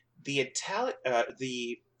the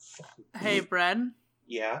Hey, Bren,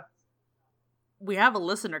 yeah. we have a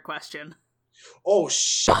listener question. Oh,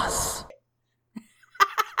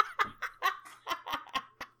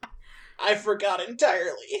 I forgot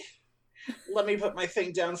entirely. Let me put my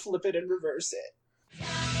thing down, flip it, and reverse it.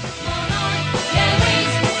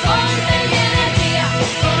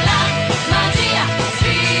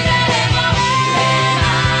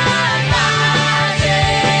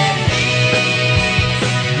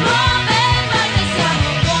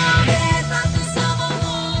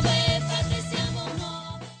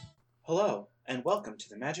 Hello, and welcome to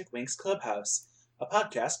the Magic Winx Clubhouse, a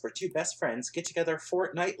podcast where two best friends get together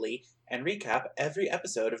fortnightly and recap every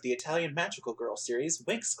episode of the Italian magical girl series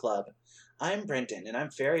Winx Club. I'm Brendan, and I'm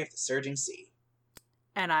Fairy of the Surging Sea.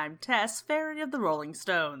 And I'm Tess, Fairy of the Rolling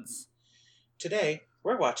Stones. Today,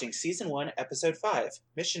 we're watching Season 1, Episode 5,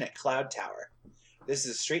 Mission at Cloud Tower. This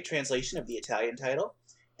is a straight translation of the Italian title,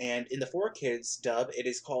 and in the 4Kids dub, it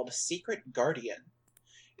is called Secret Guardian.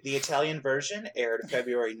 The Italian version aired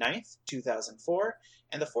February 9th, 2004,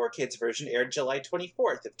 and the 4Kids version aired July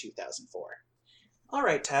 24th of 2004. All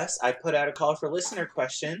right, Tess, I put out a call for listener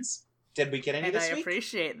questions. Did we get any this week? And I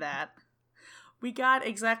appreciate that. We got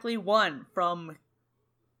exactly one from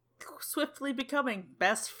swiftly becoming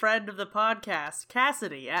best friend of the podcast,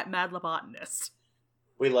 Cassidy at Mad Lobotanist.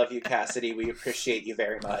 We love you, Cassidy. We appreciate you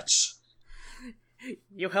very much.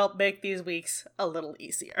 You help make these weeks a little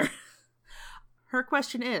easier. Her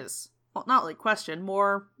question is, well, not really question,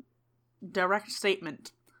 more direct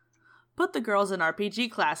statement. Put the girls in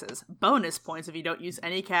RPG classes. Bonus points if you don't use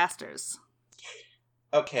any casters.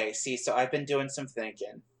 Okay, see, so I've been doing some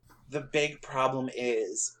thinking. The big problem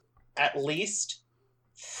is, at least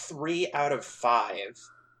 3 out of 5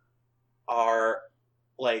 are,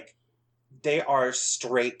 they are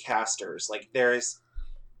straight casters.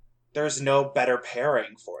 There's no better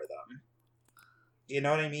pairing for them. You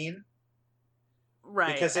know what I mean?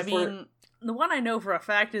 Right. Because the one I know for a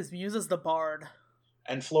fact is Muse is the bard.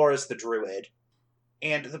 And Flora's the druid.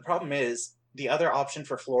 And the problem is, the other option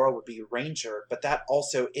for Flora would be ranger, but that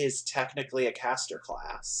also is technically a caster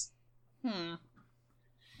class.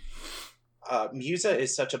 Musa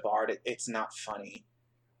is such a bard, it's not funny.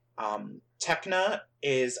 Tekna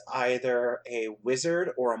is either a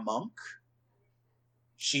wizard or a monk.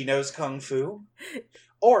 She knows kung fu.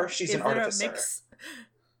 Or she's an artificer.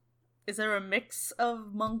 Is there a mix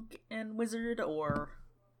of monk and wizard, or...?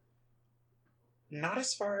 Not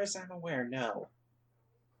as far as I'm aware, no.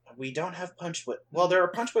 We don't have well, there are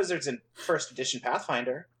punch wizards in 1st edition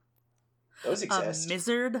Pathfinder. Those exist. A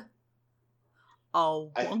wizard? A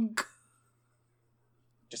monk?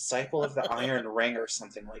 Disciple of the Iron Ring or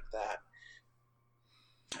something like that.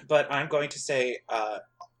 But I'm going to say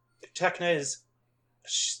Tekna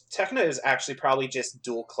is actually probably just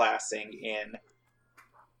dual classing in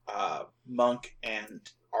monk and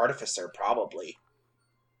artificer, probably.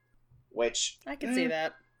 Which I can see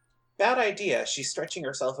that. Bad idea. She's stretching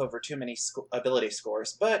herself over too many ability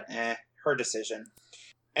scores, but her decision.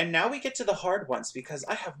 And now we get to the hard ones, because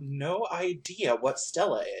I have no idea what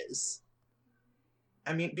Stella is.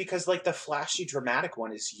 I mean, because, the flashy, dramatic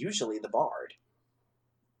one is usually the bard.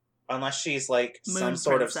 Unless she's, some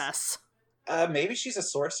sort princess. of... maybe she's a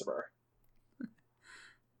sorcerer.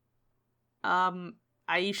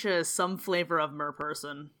 Aisha is some flavor of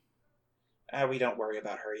merperson. We don't worry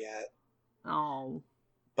about her yet. Oh.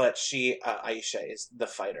 But Aisha is the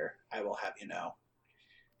fighter, I will have you know.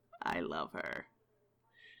 I love her.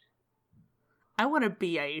 I want to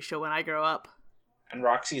be Aisha when I grow up. And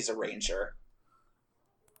Roxy's a ranger.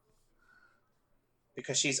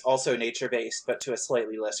 Because she's also nature-based, but to a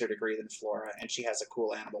slightly lesser degree than Flora, and she has a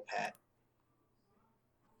cool animal pet.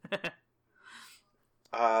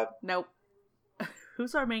 Nope.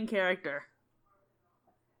 Who's our main character?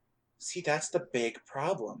 See, that's the big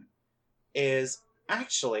problem. I'm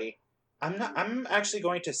actually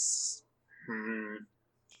going to...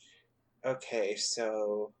 Okay,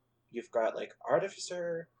 so you've got,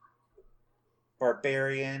 artificer,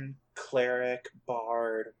 barbarian, cleric,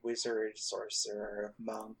 bard, wizard, sorcerer,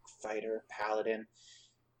 monk, fighter, paladin.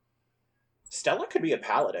 Stella could be a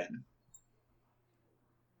paladin.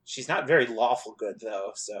 She's not very lawful good,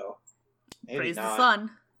 though, so maybe Praise not. the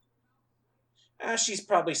sun. She's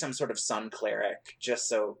probably some sort of sun cleric, just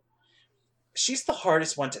so... She's the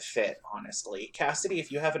hardest one to fit, honestly. Cassidy,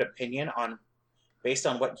 if you have an opinion based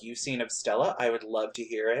on what you've seen of Stella, I would love to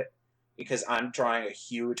hear it, because I'm drawing a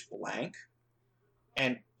huge blank.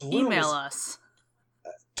 And Bloom Email us.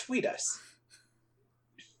 Tweet us.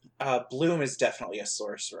 Bloom is definitely a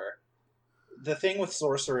sorcerer. The thing with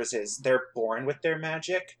sorcerers is they're born with their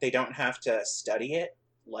magic. They don't have to study it.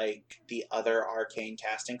 like the other arcane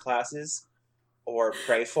casting classes, or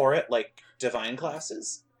pray for it like divine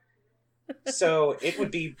classes. So it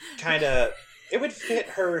would be it would fit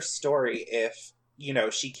her story if,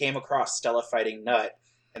 she came across Stella fighting Nut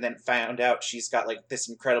and then found out she's got like this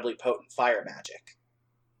incredibly potent fire magic.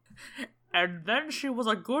 And then she was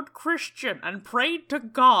a good Christian and prayed to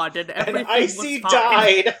God and everything and Icy was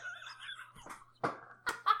fine. Died!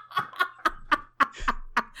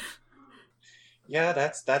 Yeah,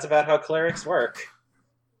 that's about how clerics work.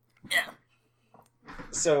 Yeah.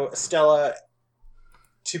 So, Stella,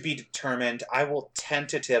 to be determined, I will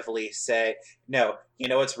tentatively say, no, you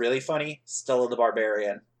know what's really funny? Stella the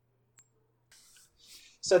Barbarian.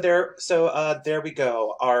 So there we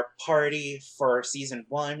go. Our party for season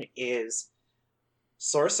 1 is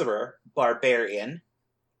Sorcerer, Barbarian,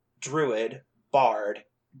 Druid, Bard,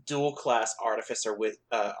 dual class Artificer with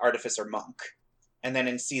Artificer Monk. And then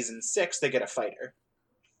in season 6, they get a fighter.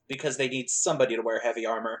 Because they need somebody to wear heavy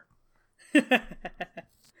armor.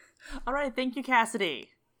 Alright, thank you, Cassidy.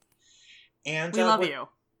 And we love you.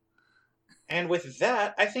 And with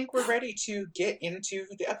that, I think we're ready to get into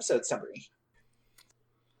the episode summary.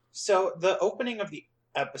 So, the opening of the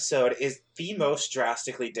episode is the most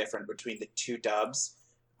drastically different between the two dubs.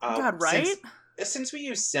 God, right? Since we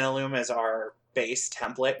use Cinelume as our base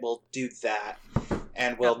template, we'll do that.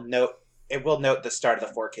 And we'll note the start of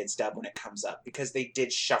the 4Kids dub when it comes up, because they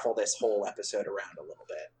did shuffle this whole episode around a little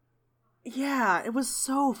bit. Yeah, it was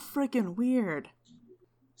so freaking weird.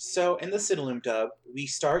 So, in the Cinelume dub, we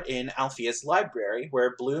start in Althea's library,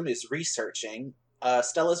 where Bloom is researching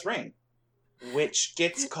Stella's ring, which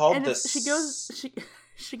gets called and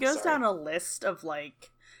She goes down a list of,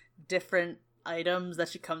 like, different items that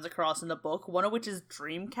she comes across in the book, one of which is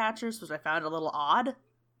dream catchers, which I found a little odd.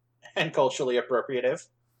 And culturally appropriative.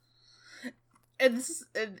 It's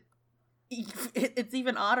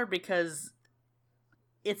even odder because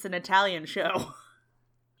it's an Italian show.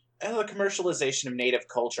 And the commercialization of native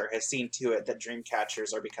culture has seen to it that dream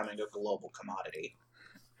catchers are becoming a global commodity.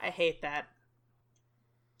 I hate that.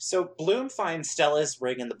 So Bloom finds Stella's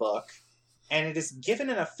ring in the book, and it is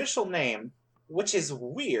given an official name, which is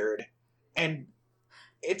weird, and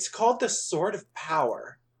it's called the Sword of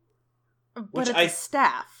Power. But it's a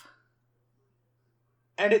staff.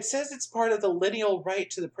 And it says it's part of the lineal right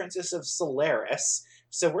to the Princess of Solaris,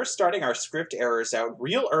 so we're starting our script errors out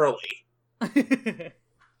real early.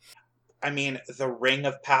 I mean, the Ring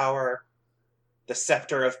of Power, the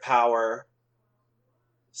Scepter of Power,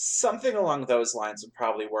 something along those lines would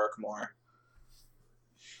probably work more.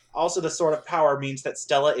 Also, the Sword of Power means that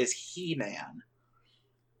Stella is He-Man.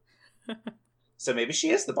 So maybe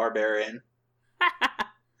she is the barbarian.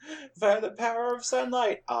 By the power of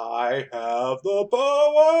sunlight, I have the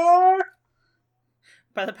power!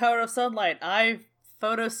 By the power of sunlight, I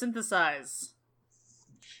photosynthesize.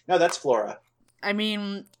 No, that's Flora. I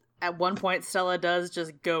mean, at one point, Stella does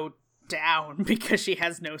just go down because she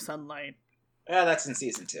has no sunlight. Yeah, that's in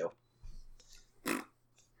season 2.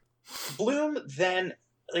 Bloom then,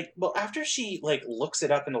 after she, looks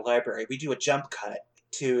it up in the library, we do a jump cut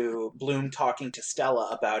to Bloom talking to Stella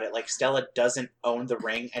about it. Like, Stella doesn't own the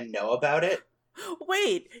ring and know about it.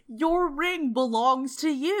 Wait, your ring belongs to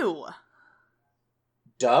you.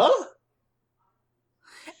 Duh?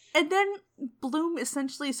 And then Bloom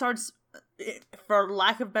essentially starts, for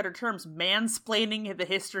lack of better terms, mansplaining the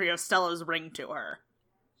history of Stella's ring to her.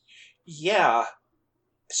 Yeah.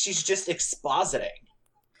 She's just expositing.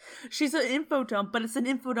 She's an info dump, but it's an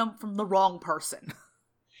info dump from the wrong person.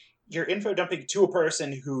 You're info dumping to a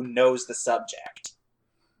person who knows the subject.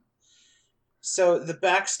 So the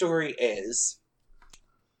backstory is,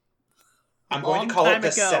 I'm going to call it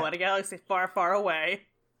the in a galaxy far, far away.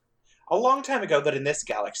 A long time ago, but in this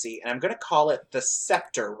galaxy, and I'm going to call it the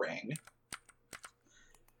Scepter Ring.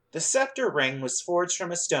 The Scepter Ring was forged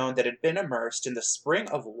from a stone that had been immersed in the Spring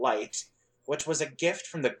of Light, which was a gift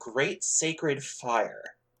from the Great Sacred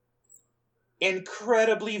Fire.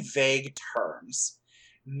 Incredibly vague terms.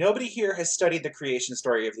 Nobody here has studied the creation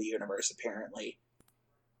story of the universe, apparently.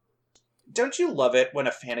 Don't you love it when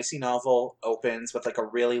a fantasy novel opens with, a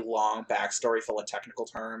really long backstory full of technical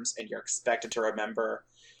terms, and you're expected to remember,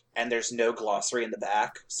 and there's no glossary in the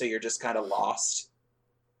back, so you're just kind of lost?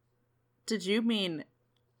 Did you mean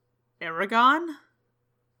Aragon?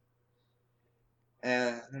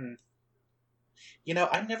 I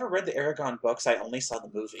never read the Aragon books, I only saw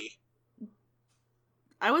the movie.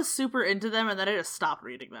 I was super into them, and then I just stopped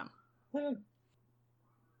reading them.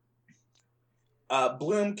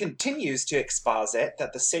 Bloom continues to exposit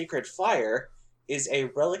that the sacred fire is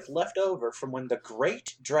a relic left over from when the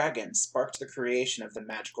great dragon sparked the creation of the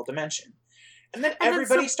magical dimension. And then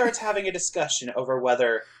everybody starts having a discussion over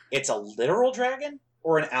whether it's a literal dragon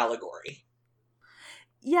or an allegory.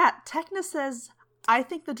 Yeah, Tecna says, I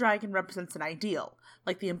think the dragon represents an ideal,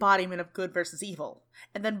 like the embodiment of good versus evil.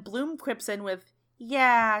 And then Bloom quips in with,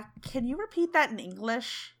 yeah, can you repeat that in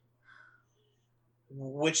English?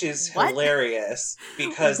 Which is hilarious,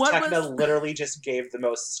 because Tecna literally just gave the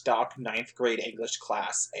most stock 9th grade English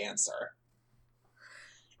class answer.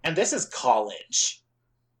 And this is college.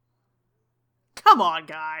 Come on,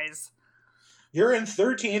 guys. You're in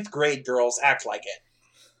 13th grade, girls. Act like it.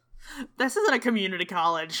 This isn't a community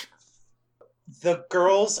college. The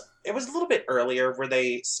girls, it was a little bit earlier where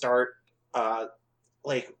they start,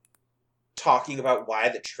 talking about why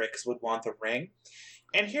the Tricks would want the ring.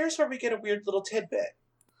 And here's where we get a weird little tidbit.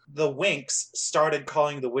 The Winks started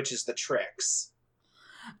calling the witches the Tricks.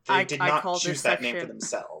 They did not choose that name for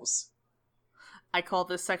themselves. I call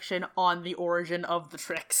this section on the origin of the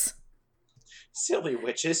Tricks. Silly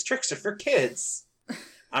witches, tricks are for kids.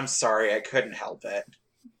 I'm sorry, I couldn't help it.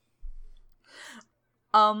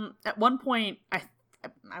 At one point, I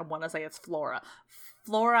want to say it's Flora.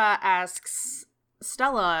 Flora asks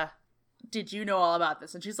Stella, did you know all about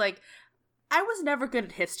this? And she's like, I was never good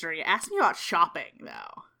at history. Ask me about shopping,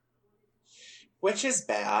 though. Which is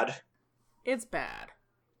bad. It's bad.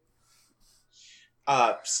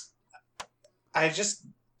 I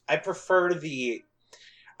prefer the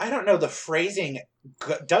phrasing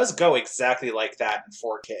does go exactly like that in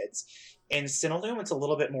 4Kids. In Cinnaloom, it's a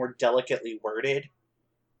little bit more delicately worded,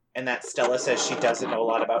 and that Stella says she doesn't know a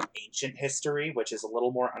lot about ancient history, which is a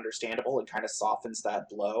little more understandable and kind of softens that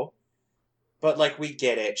blow. But, we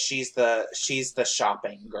get it. She's the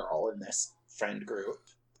shopping girl in this friend group.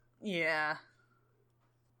 Yeah.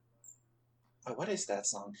 Oh, what is that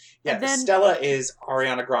song? Yeah, then Stella is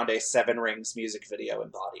Ariana Grande's Seven Rings music video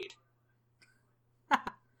embodied.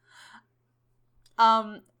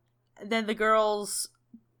 Then the girls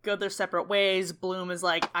go their separate ways. Bloom is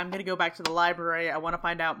like, I'm gonna go back to the library. I want to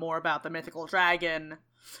find out more about the mythical dragon.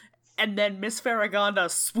 And then Miss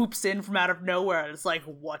Farragonda swoops in from out of nowhere. It's like,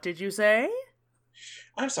 what did you say?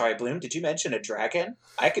 I'm sorry, Bloom, did you mention a dragon?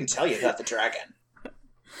 I can tell you about the dragon.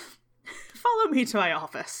 Follow me to my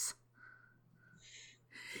office.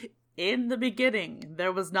 In the beginning,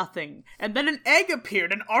 there was nothing. And then an egg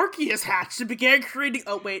appeared, and Arceus hatched and began creating...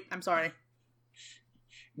 Oh, wait, I'm sorry.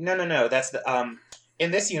 No, that's the... In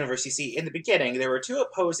this universe, you see, in the beginning, there were two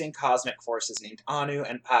opposing cosmic forces named Anu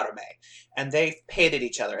and Parame, and they hated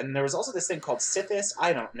each other. And there was also this thing called Sithis,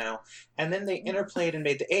 I don't know. And then they interplayed and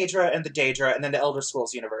made the Aedra and the Daedra, and then the Elder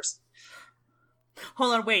Scrolls universe.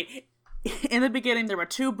 Hold on, wait. In the beginning, there were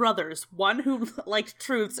two brothers, one who liked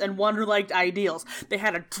truths and one who liked ideals. They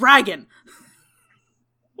had a dragon!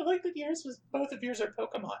 I like that both of yours are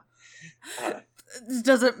Pokemon.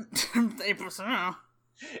 Doesn't...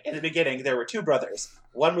 In the beginning, there were two brothers.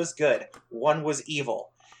 One was good, one was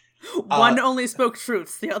evil. One only spoke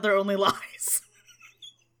truths, the other only lies.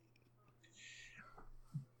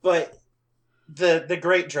 But the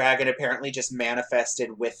Great Dragon apparently just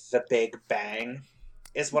manifested with the Big Bang,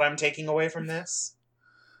 is what I'm taking away from this.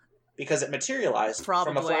 Because it materialized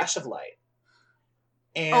from a flash of light.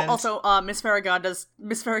 And also, Miss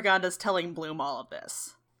Farragonda's telling Bloom all of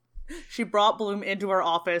this. She brought Bloom into her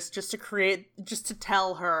office just to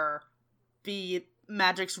tell her the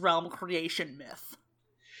Magic's Realm creation myth.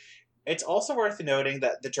 It's also worth noting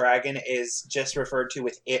that the dragon is just referred to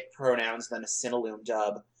with it pronouns than a Cinnaloom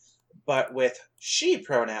dub, but with she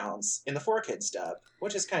pronouns in the 4Kids dub,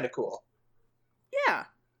 which is kind of cool. Yeah.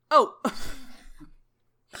 Oh.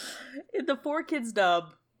 In the 4Kids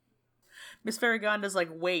dub, Miss Farragonda's like,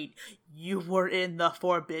 wait, you were in the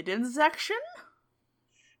forbidden section?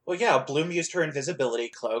 Well, yeah, Bloom used her invisibility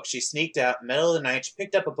cloak. She sneaked out, middle of the night, she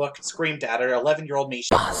picked up a book and screamed at her. 11-year-old me,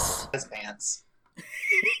 she his pants.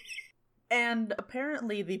 And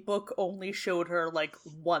apparently the book only showed her,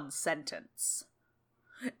 one sentence.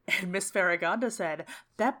 And Miss Farragonda said,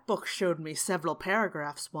 that book showed me several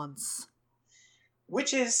paragraphs once.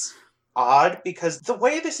 Which is odd, because the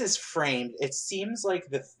way this is framed, it seems like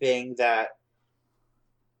the thing that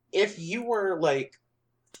if you were,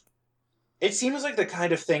 it seems like the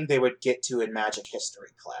kind of thing they would get to in magic history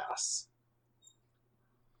class.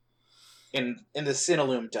 In the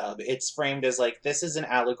Cinnaloom dub, it's framed as this is an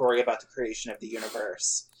allegory about the creation of the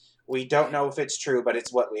universe. We don't know if it's true, but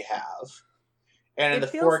it's what we have. And in the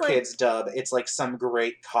 4Kids dub, it's some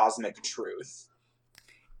great cosmic truth.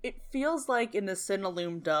 It feels like in the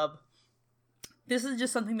Cinnaloom dub, this is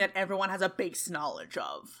just something that everyone has a base knowledge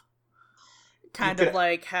of. Kind of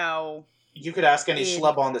like how You could ask any in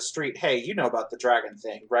schlub on the street, hey, you know about the dragon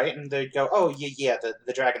thing, right? And they'd go, oh, yeah,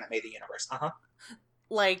 the dragon that made the universe. Uh-huh.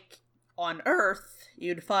 like on Earth,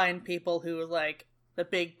 you'd find people who like the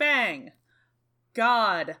Big Bang,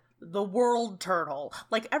 God, the world turtle.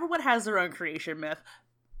 Like everyone has their own creation myth.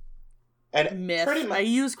 And pretty much, I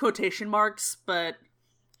use quotation marks, but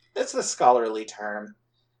it's the scholarly term.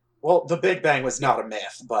 Well, the Big Bang was not a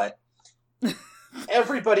myth, but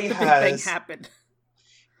everybody the has... Big Bang happened.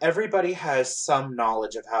 Everybody has some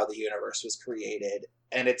knowledge of how the universe was created,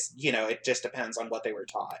 and it's, it just depends on what they were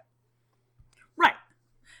taught. Right.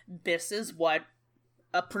 This is what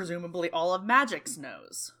presumably all of Magix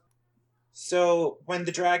knows. So, when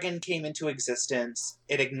the dragon came into existence,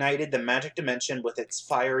 it ignited the magic dimension with its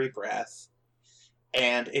fiery breath,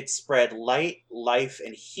 and it spread light, life,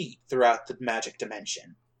 and heat throughout the magic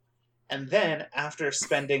dimension. And then, after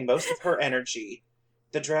spending most of her energy,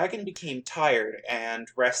 the dragon became tired and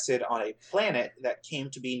rested on a planet that came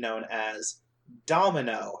to be known as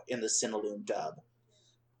Domino in the Cinelume dub.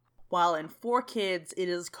 While in 4Kids, it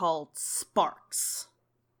is called Sparx.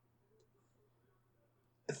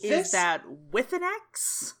 Is that with an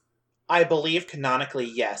X? I believe canonically,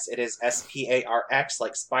 yes. It is Sparx,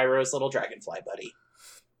 like Spyro's little dragonfly buddy.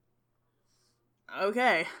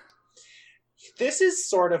 Okay. This is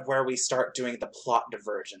sort of where we start doing the plot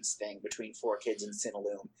divergence thing between 4Kids and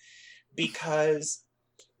Cinelume. Because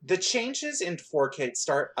the changes in 4Kids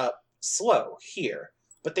start up slow here,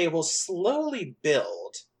 but they will slowly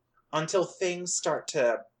build until things start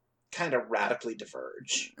to kind of radically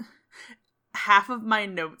diverge. Half of my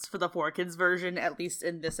notes for the 4Kids version, at least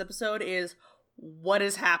in this episode, is what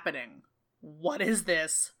is happening? What is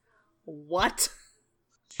this? What?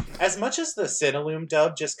 As much as the Cinelume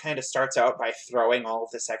dub just kind of starts out by throwing all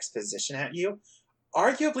of this exposition at you,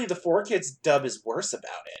 arguably the 4Kids dub is worse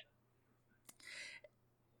about it.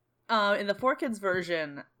 In the 4Kids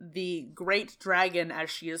version, the Great Dragon, as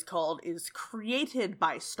she is called, is created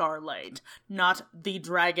by Starlight, not the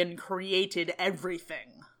dragon created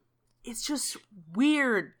everything. It's just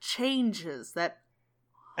weird changes that...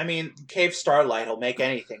 I mean, Cave Starlight will make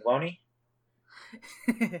anything, won't he?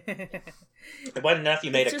 It wasn't enough you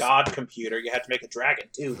made a god computer, you had to make a dragon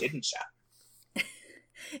too, didn't ya?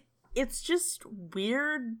 It's just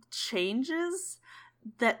weird changes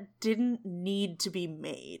that didn't need to be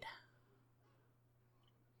made.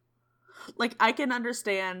 Like, I can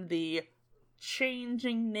understand the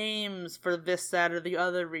changing names for this, that, or the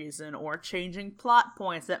other reason, or changing plot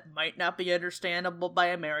points that might not be understandable by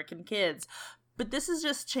American kids. But this is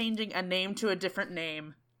just changing a name to a different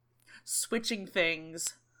name, switching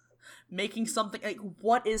things, making something... Like,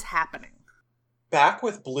 what is happening? Back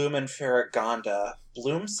with Bloom and Farragonda,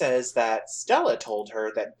 Bloom says that Stella told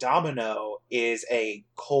her that Domino is a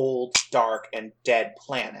cold, dark, and dead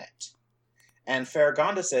planet. And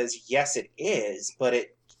Farragonda says, yes, it is, but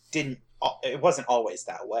it wasn't always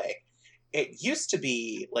that way. It used to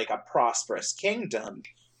be like a prosperous kingdom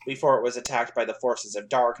before it was attacked by the forces of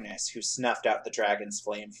darkness, who snuffed out the dragon's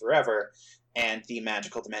flame forever, and the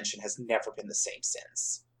magical dimension has never been the same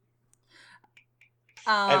since.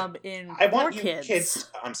 I want you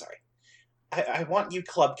kids... I'm sorry. I want you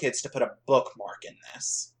club kids to put a bookmark in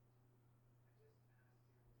this.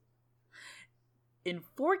 In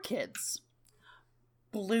 4Kids,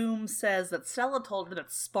 Bloom says that Stella told her that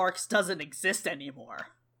Sparx doesn't exist anymore.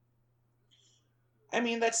 I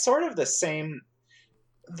mean, that's sort of the same...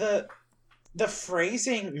 The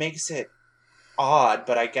phrasing makes it odd,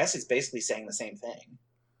 but I guess it's basically saying the same thing.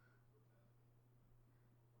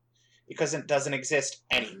 Because it doesn't exist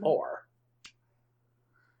anymore.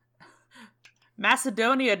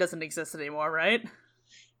 Macedonia doesn't exist anymore, right?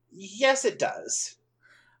 Yes, it does.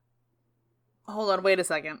 Hold on, wait a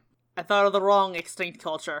second. I thought of the wrong extinct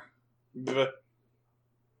culture. Bleh.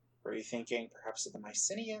 Were you thinking perhaps of the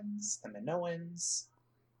Mycenaeans, the Minoans?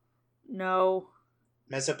 No.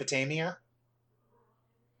 Mesopotamia?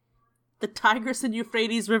 The Tigris and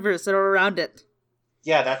Euphrates rivers that are around it.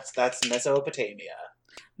 Yeah, that's Mesopotamia.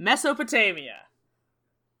 Mesopotamia.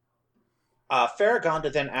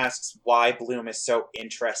 Farragonda then asks why Bloom is so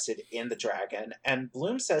interested in the dragon, and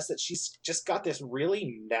Bloom says that she's just got this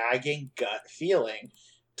really nagging gut feeling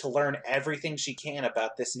to learn everything she can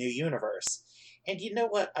about this new universe. And you know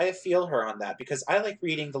what? I feel her on that, because I like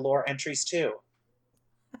reading the lore entries too.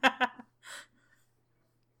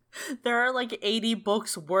 There are like 80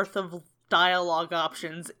 books worth of dialogue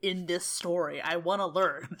options in this story. I want to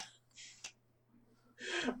learn.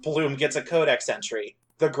 Bloom gets a codex entry.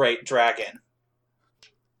 The Great Dragon.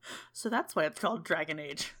 So that's why it's called Dragon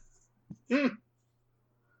Age.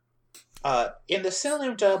 In the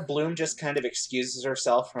Cinnaloom dub, Bloom just kind of excuses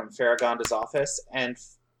herself from Farragonda's office, and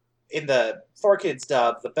in the 4Kids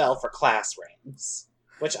dub, the bell for class rings,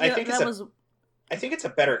 which I think I think it's a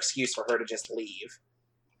better excuse for her to just leave.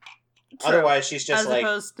 True. Otherwise, she's just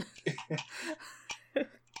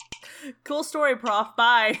cool story, prof.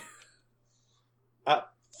 Bye.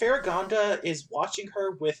 Farragonda is watching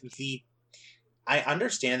her with I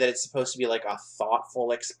understand that it's supposed to be like a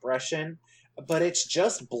thoughtful expression, but it's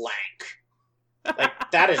just blank. Like,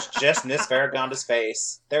 that is just Miss Farragonda's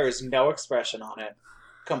face. There is no expression on it.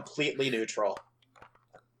 Completely neutral.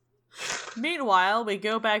 Meanwhile, we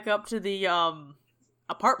go back up to the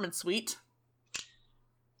apartment suite.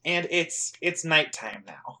 And it's nighttime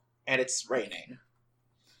now, and it's raining.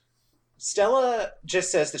 Stella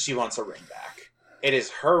just says that she wants a ring back. It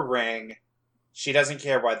is her ring. She doesn't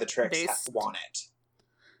care why the Tricks want it.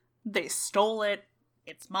 They stole it.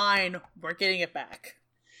 It's mine. We're getting it back.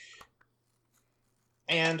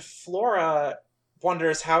 And Flora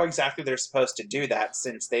wonders how exactly they're supposed to do that,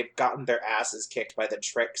 since they've gotten their asses kicked by the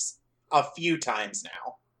Tricks a few times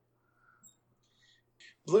now.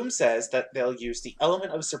 Bloom says that they'll use the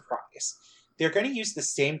element of surprise. They're going to use the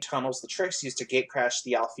same tunnels the Tricks used to gatecrash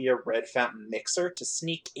the Althea Red Fountain mixer to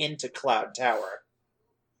sneak into Cloud Tower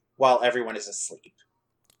while everyone is asleep.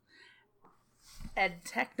 And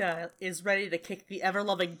Tecna is ready to kick the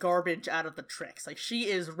ever-loving garbage out of the Tricks. Like, she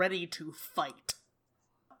is ready to fight.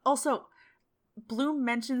 Also, Bloom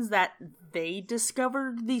mentions that they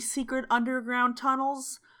discovered the secret underground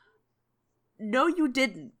tunnels. No, you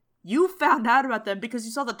didn't. You found out about them because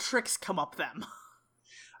you saw the Tricks come up them.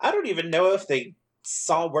 I don't even know if they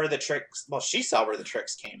saw where the Tricks... Well, she saw where the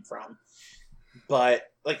Tricks came from. But,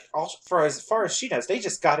 like, for as far as she knows, they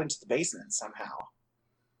just got into the basement somehow.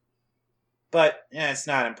 But, it's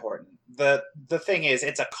not important. The thing is,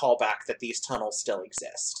 it's a callback that these tunnels still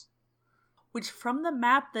exist. Which, from the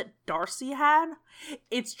map that Darcy had,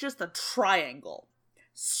 it's just a triangle.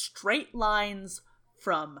 Straight lines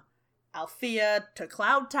from Althea to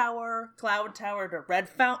Cloud Tower to Red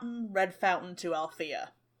Fountain to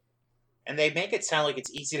Althea. And they make it sound like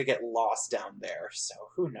it's easy to get lost down there, so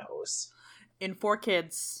who knows? In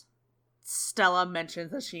 4Kids, Stella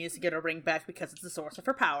mentions that she needs to get her ring back because it's the source of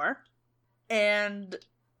her power. And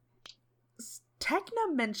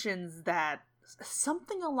Tecna mentions that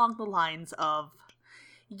something along the lines of,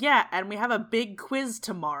 yeah, and we have a big quiz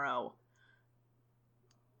tomorrow.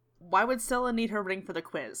 Why would Stella need her ring for the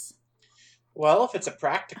quiz? Well, if it's a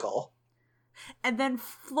practical. And then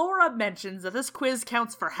Flora mentions that this quiz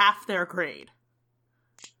counts for half their grade.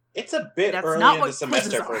 It's a bit early in the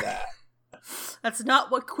semester for that. That's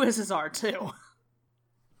not what quizzes are, too.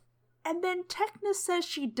 And then Tecna says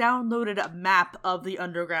she downloaded a map of the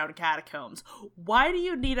underground catacombs. Why do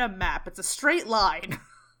you need a map? It's a straight line.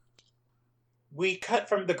 We cut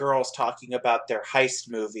from the girls talking about their heist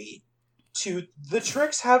movie to the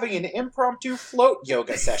Tricks having an impromptu float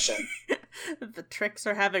yoga session. The Tricks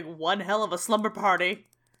are having one hell of a slumber party.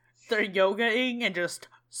 They're yogaing and just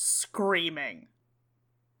screaming.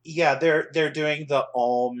 Yeah, they're doing the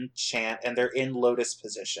Om chant, and they're in lotus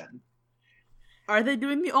position. Are they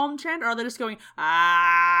doing the Om chant, or are they just going, ah?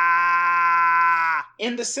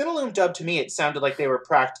 In the Cinnaloom dub, to me, it sounded like they were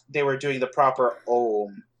doing the proper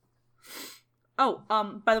Om. Oh,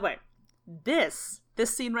 by the way, this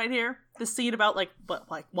scene right here, this scene about, like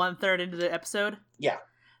 1/3 into the episode? Yeah.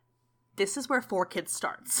 This is where 4Kids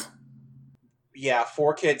starts. Yeah,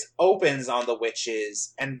 4Kids opens on the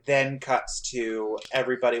witches, and then cuts to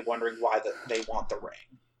everybody wondering why they want the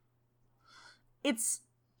ring.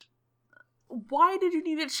 Why did you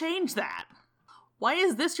need to change that? Why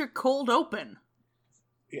is this your cold open?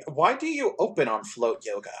 Why do you open on float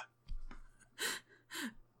yoga?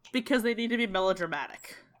 Because they need to be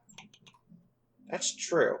melodramatic. That's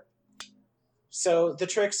true. So the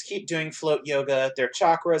Tricks keep doing float yoga, their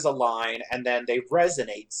chakras align, and then they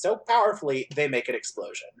resonate so powerfully they make an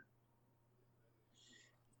explosion.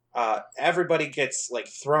 Everybody gets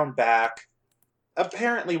thrown back.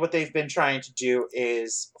 Apparently what they've been trying to do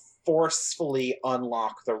is forcefully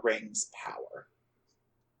unlock the ring's power.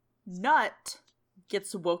 Nut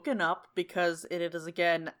gets woken up because it is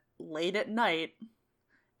again late at night,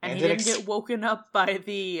 and he didn't get woken up by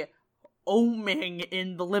the oming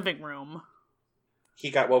in the living room. He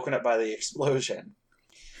got woken up by the explosion.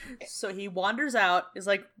 So he wanders out, is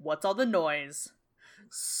like, what's all the noise?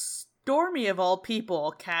 Stormy, of all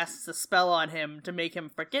people, casts a spell on him to make him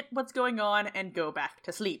forget what's going on and go back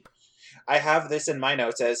to sleep. I have this in my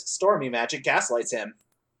notes as Stormy magic gaslights him.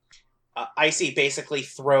 Icy basically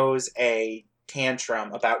throws a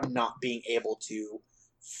tantrum about not being able to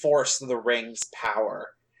force the ring's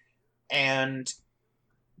power. And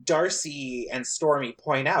Darcy and Stormy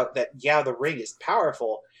point out that, yeah, the ring is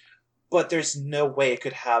powerful, but there's no way it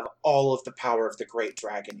could have all of the power of the Great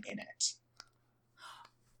Dragon in it.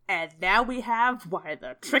 And now we have why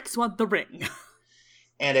the Tricks want the ring.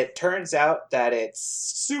 And it turns out that it's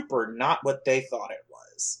super not what they thought it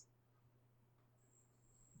was.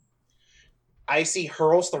 Icy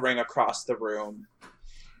hurls the ring across the room,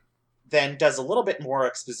 then does a little bit more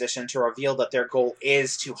exposition to reveal that their goal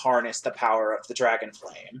is to harness the power of the dragon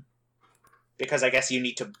flame. Because I guess you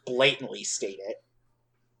need to blatantly state it.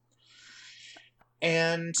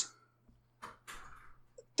 And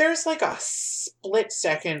there's like a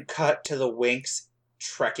split-second cut to the Winx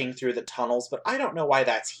trekking through the tunnels, but I don't know why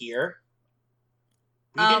that's here.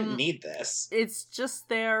 We didn't need this. It's just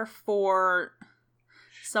there for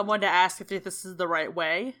someone to ask if this is the right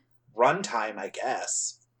way. Runtime, I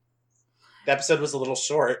guess. The episode was a little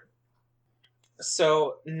short.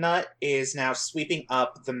 So Nut is now sweeping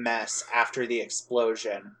up the mess after the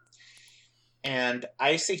explosion. And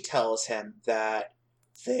Icy tells him that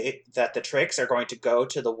the Tricks are going to go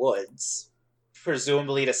to the woods,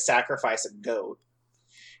 presumably to sacrifice a goat,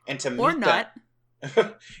 and to meet Nut.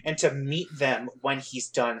 and to meet them when he's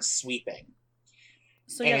done sweeping.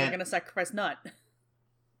 So yeah, they're going to sacrifice Nut.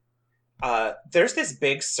 There's this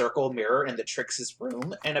big circle mirror in the Tricks'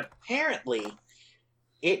 room, and apparently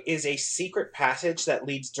it is a secret passage that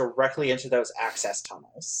leads directly into those access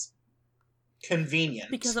tunnels.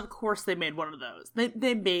 Convenient. Because of course they made one of those.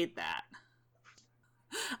 They made that.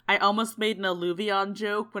 I almost made an Alluvion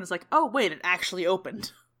joke when it's like, oh wait, it actually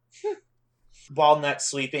opened. While Nut's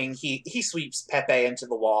sweeping, he sweeps Pepe into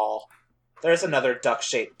the wall. There's another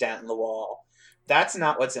duck-shaped dent in the wall. That's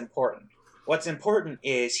not what's important. What's important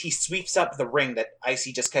is he sweeps up the ring that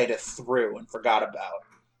Icy just kind of threw and forgot about.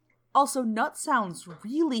 Also, Nut sounds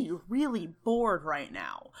really, really bored right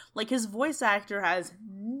now. Like, his voice actor has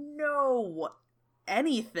no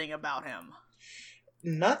anything about him.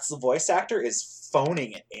 Nut's voice actor is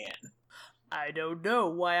phoning it in. I don't know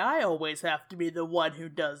why I always have to be the one who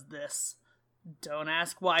does this. Don't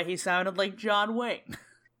ask why he sounded like John Wayne.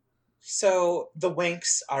 So, the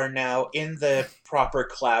Winx are now in the proper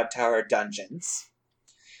Cloud Tower dungeons.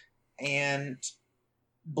 And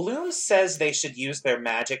Bloom says they should use their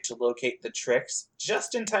magic to locate the Tricks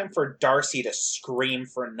just in time for Darcy to scream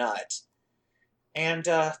for Nut. And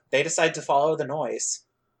they decide to follow the noise.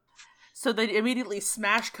 So they immediately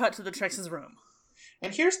smash cut to the Tricks' room.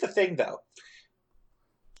 And here's the thing, though.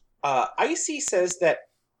 Icy says that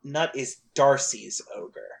Nut is Darcy's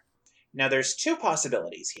ogre. Now, there's two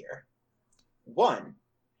possibilities here. One,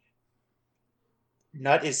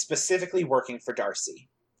 Nut is specifically working for Darcy.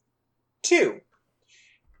 Two,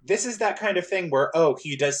 this is that kind of thing where, oh,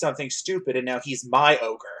 he does something stupid and now he's my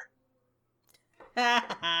ogre.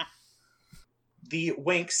 The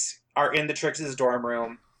Winx are in the Tricks' dorm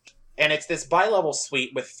room, and it's this bi-level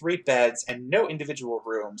suite with 3 beds and no individual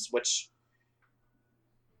rooms, which...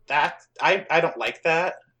 I don't like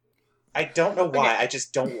that. I don't know why, okay. I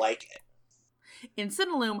just don't like it. In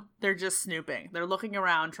Cinnaloom, they're just snooping. They're looking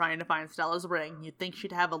around trying to find Stella's ring. You'd think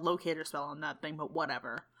she'd have a locator spell on that thing, but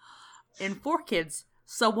whatever. In 4Kids,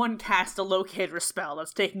 someone cast a locator spell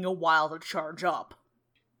that's taking a while to charge up.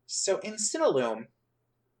 So in Cinnaloom,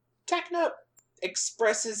 Tecna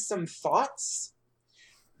expresses some thoughts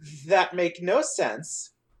that make no sense,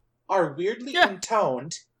 are weirdly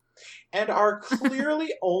intoned, and are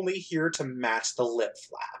clearly only here to match the lip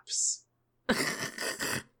flaps.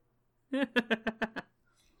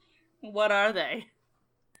 What are they?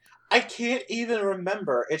 I can't even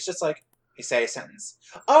remember. It's just like, I say a sentence.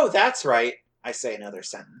 Oh, that's right. I say another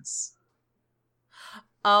sentence.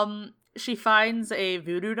 She finds a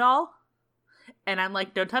voodoo doll, and I'm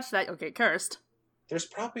like, don't touch that, you'll get cursed. There's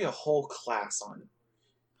probably a whole class on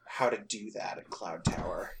how to do that at Cloud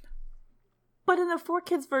Tower. But in the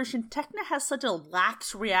 4Kids version, Tecna has such a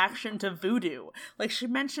lax reaction to voodoo. Like, she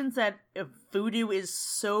mentions that voodoo is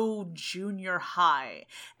so junior high.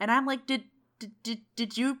 And I'm like, did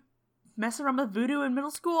you mess around with voodoo in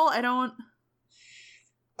middle school? I don't...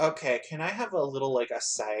 Okay, can I have a little,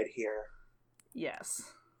 aside here?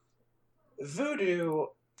 Yes. Voodoo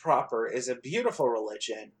proper is a beautiful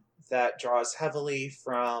religion that draws heavily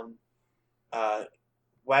from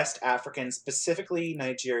West African, specifically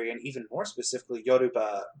Nigerian, even more specifically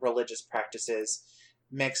Yoruba religious practices,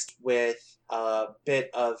 mixed with a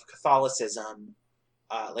bit of Catholicism,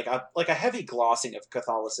 like a heavy glossing of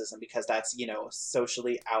Catholicism, because that's,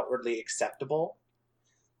 socially outwardly acceptable.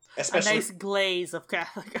 Especially, a nice glaze of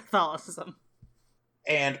Catholicism.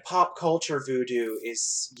 And pop culture voodoo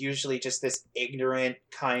is usually just this ignorant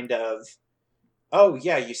kind of oh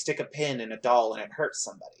yeah, you stick a pin in a doll and it hurts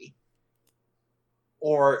somebody.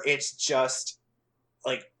 Or it's just,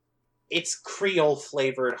 like, it's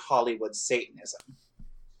Creole-flavored Hollywood Satanism.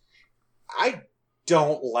 I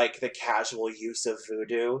don't like the casual use of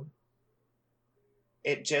voodoo.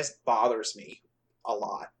 It just bothers me a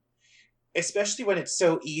lot. Especially when it's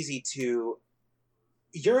so easy to...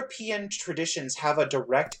 European traditions have a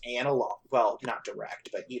direct analog, well, not direct,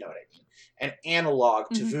 but you know what I mean, an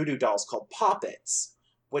analog to voodoo dolls called poppets,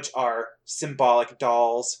 which are symbolic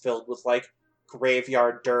dolls filled with, like,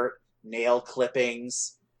 graveyard dirt, nail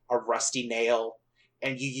clippings, a rusty nail,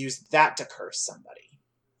 and you use that to curse somebody.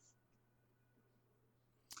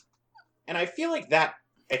 And I feel like that,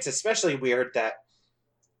 it's especially weird that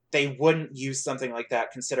they wouldn't use something like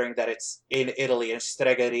that, considering that it's in Italy and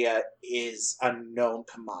Stregheria is a known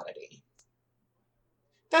commodity.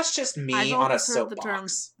 That's just me on a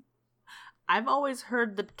soapbox. I've always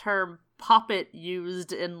heard the term poppet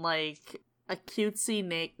used in, like, a cutesy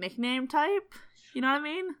nickname type. You know what I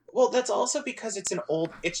mean? Well, that's also because it's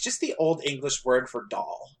just the old English word for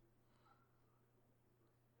doll.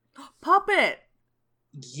 Puppet!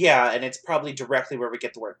 Yeah, and it's probably directly where we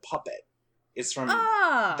get the word puppet. Is from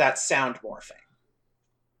that sound morphing.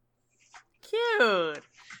 Cute.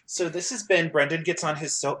 So this has been Brendan gets on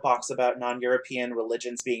his soapbox about non-European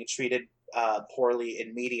religions being treated poorly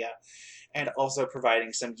in media, and also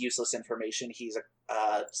providing some useless information he's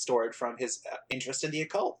stored from his interest in the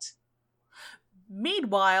occult.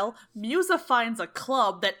 Meanwhile, Musa finds a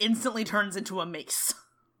club that instantly turns into a mace.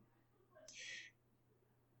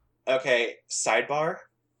 Okay, sidebar.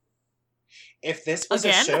 If this was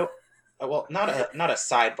a show... Well, not a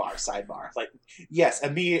sidebar. Like, yes,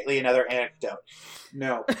 immediately another anecdote.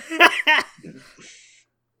 No.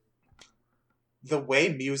 The way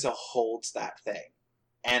Musa holds that thing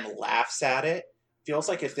and laughs at it feels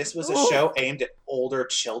like if this was a show aimed at older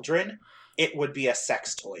children, it would be a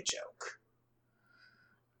sex toy joke.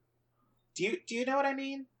 Do you know what I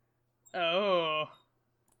mean? Oh.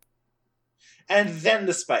 And then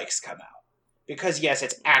the spikes come out. Because, yes,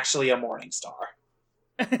 it's actually a Morning Star.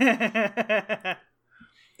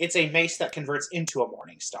 It's a mace that converts into a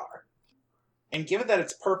Morning Star. And given that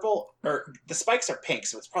it's purple, or the spikes are pink,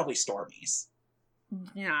 so it's probably Stormy's.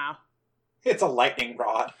 Yeah. It's a lightning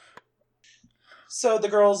rod. So the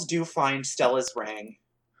girls do find Stella's ring.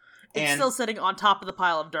 It's still sitting on top of the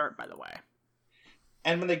pile of dirt, by the way.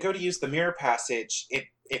 And when they go to use the mirror passage,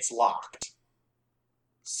 it's locked.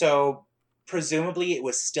 So presumably it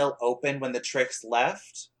was still open when the Tricks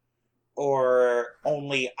left, or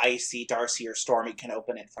only Icy, Darcy, or Stormy can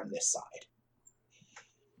open it from this side.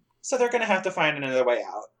 So they're going to have to find another way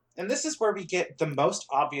out. And this is where we get the most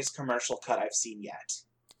obvious commercial cut I've seen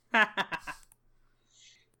yet.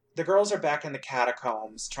 The girls are back in the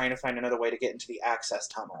catacombs, trying to find another way to get into the access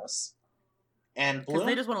tunnels. And Bloom...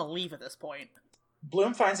 they just want to leave at this point.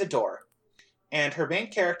 Bloom finds a door, and her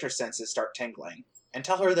main character senses start tingling, and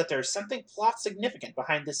tell her that there's something plot significant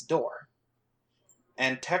behind this door.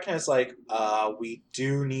 And Tecna's like, we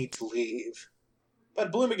do need to leave.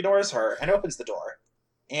 But Bloom ignores her and opens the door.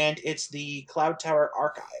 And it's the Cloud Tower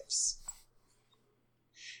archives.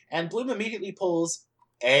 And Bloom immediately pulls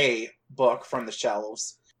a book from the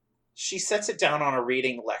shelves. She sets it down on a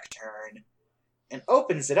reading lectern and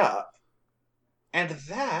opens it up. And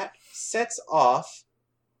that sets off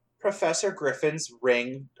Professor Griffin's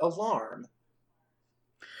ring alarm.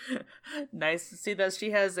 Nice to see that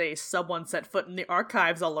she has a someone set foot in the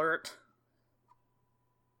archives alert.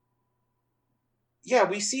 Yeah,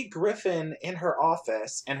 we see Griffin in her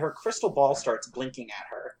office, and her crystal ball starts blinking at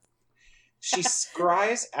her. She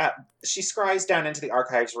scries down into the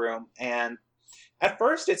archives room, and at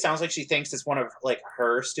first it sounds like she thinks it's one of, like,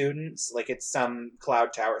 her students, like it's some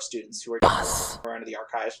Cloud Tower students who are around the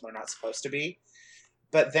archives when they're not supposed to be.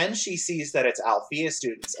 But then she sees that it's Althea's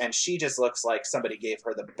students, and she just looks like somebody gave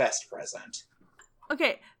her the best present.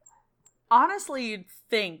 Okay, honestly, you'd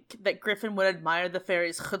think that Griffin would admire the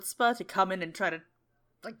fairy's chutzpah to come in and try to,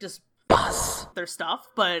 like, just bust their stuff,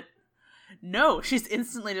 but no, she's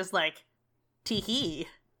instantly just like, tee-hee.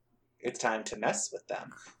 It's time to mess with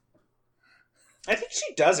them. I think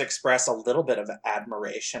she does express a little bit of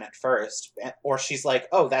admiration at first, or she's like,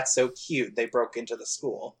 oh, that's so cute, they broke into the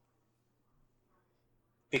school.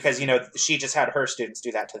 Because, you know, she just had her students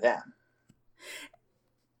do that to them.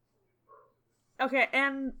 Okay,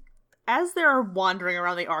 and as they're wandering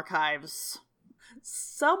around the archives,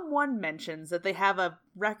 someone mentions that they have a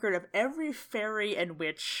record of every fairy and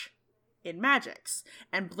witch in Magix.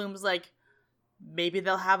 And Bloom's like, maybe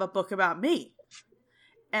they'll have a book about me.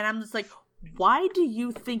 And I'm just like, why do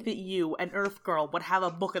you think that you, an Earth girl, would have a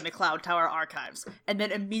book in the Cloud Tower archives? And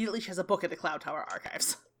then immediately she has a book in the Cloud Tower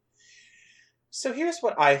archives. So here's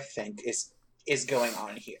what I think is going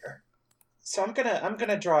on here. So I'm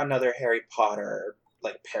gonna draw another Harry Potter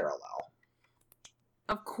parallel.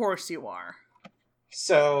 Of course you are.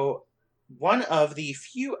 So one of the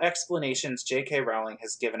few explanations J.K. Rowling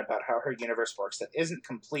has given about how her universe works that isn't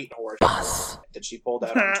complete horseshit that she pulled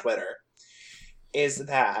out on Twitter is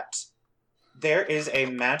that there is a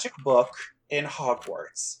magic book in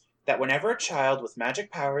Hogwarts that whenever a child with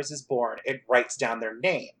magic powers is born, it writes down their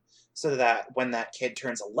name so that when that kid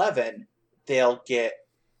turns 11, they'll get,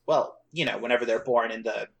 whenever they're born in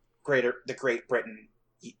the Great Britain,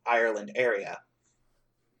 Ireland area,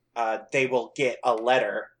 they will get a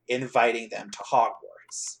letter inviting them to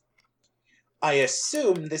Hogwarts. I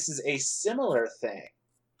assume this is a similar thing.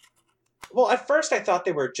 Well, at first I thought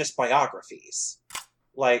they were just biographies.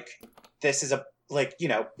 This is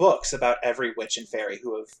books about every witch and fairy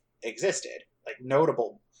who have existed.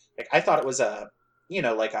 Notable. I thought it was a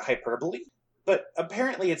hyperbole. But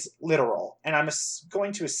apparently it's literal. And I'm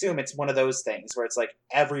going to assume it's one of those things where it's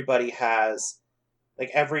everybody has,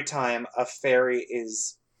 every time a fairy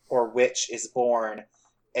or witch is born,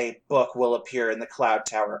 a book will appear in the Cloud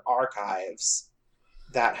Tower archives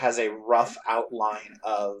that has a rough outline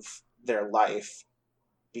of their life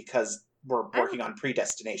because we're working on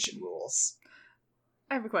predestination rules.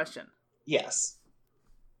 I have a question. Yes.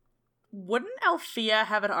 Wouldn't Althea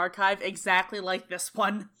have an archive exactly like this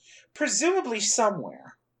one? Presumably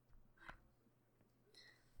somewhere.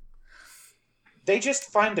 They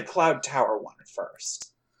just find the Cloud Tower one first.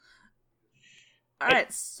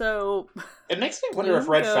 Alright, so... It makes me wonder if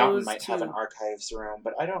Red Fountain might have an archives room,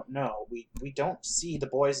 but I don't know. We don't see the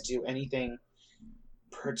boys do anything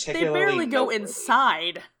particularly They barely go noteworthy.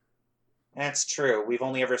 inside. That's true. We've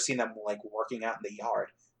only ever seen them working out in the yard.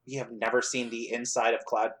 We have never seen the inside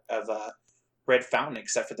of Red Fountain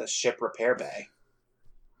except for the ship repair bay.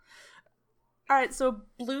 Alright, so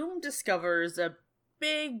Bloom discovers a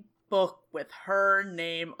big book with her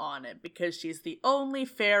name on it because she's the only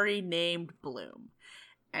fairy named Bloom.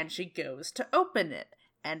 And she goes to open it.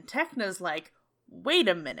 And Tecna's like, wait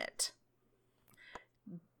a minute.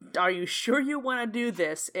 Are you sure you want to do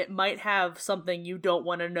this? It might have something you don't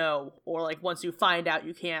want to know. Or once you find out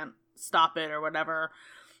you can't stop it or whatever.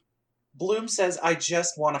 Bloom says, I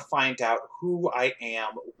just want to find out who I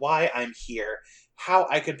am, why I'm here, how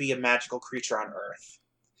I could be a magical creature on Earth.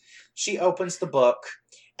 She opens the book,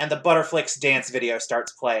 and the Butterflix dance video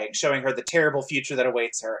starts playing, showing her the terrible future that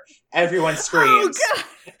awaits her. Everyone screams. Oh,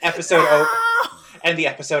 Episode over, and the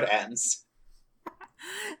episode ends.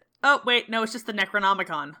 Oh, wait, no, it's just the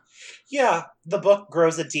Necronomicon. Yeah, the book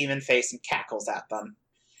grows a demon face and cackles at them.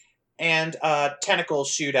 And tentacles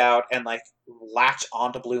shoot out and latch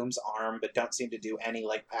onto Bloom's arm, but don't seem to do any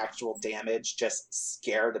actual damage, just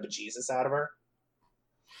scare the bejesus out of her.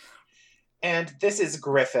 And this is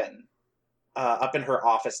Griffin up in her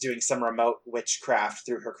office doing some remote witchcraft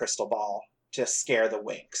through her crystal ball to scare the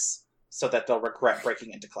Winx so that they'll regret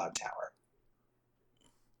breaking into Cloud Tower.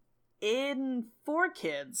 In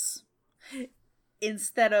 4Kids,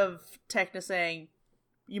 instead of Tecna saying,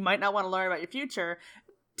 you might not want to learn about your future,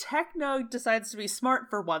 Tecna decides to be smart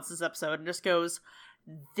for once this episode and just goes,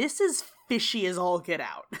 this is fishy as all get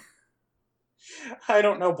out. I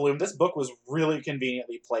don't know, Bloom. This book was really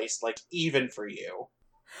conveniently placed, even for you.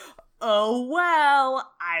 Oh,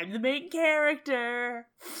 well, I'm the main character.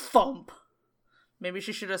 Thump. Maybe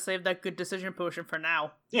she should have saved that good decision potion for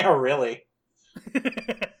now. Yeah, really.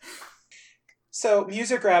 So,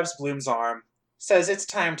 Muser grabs Bloom's arm, says it's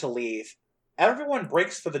time to leave. Everyone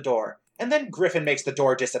breaks for the door, and then Griffin makes the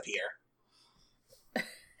door disappear.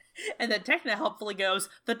 And then Tecna helpfully goes,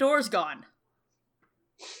 the door's gone.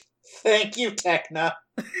 Thank you, Tecna.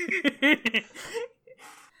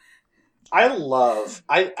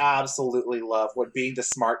 I absolutely love what being the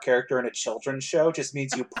smart character in a children's show just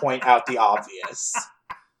means you point out the obvious.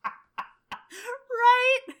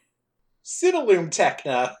 Right? Cinnaloom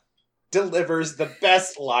Tecna delivers the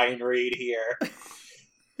best line read here.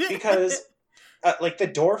 Because,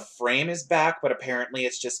 the door frame is back, but apparently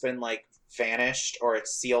it's just been, vanished or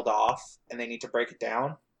it's sealed off, and they need to break it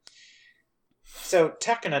down. So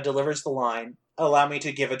Tecna delivers the line, allow me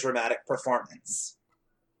to give a dramatic performance.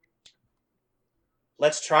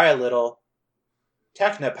 Let's try a little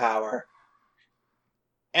Tecna power.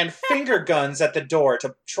 And finger guns at the door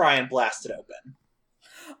to try and blast it open.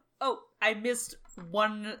 Oh, I missed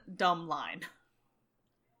one dumb line.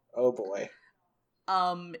 Oh boy.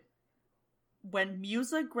 When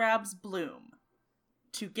Musa grabs Bloom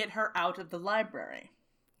to get her out of the library,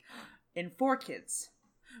 In 4Kids,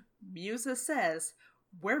 Musa says,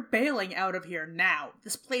 "We're bailing out of here now.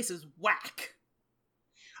 This place is whack."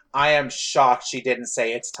 I am shocked she didn't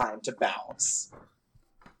say it's time to bounce.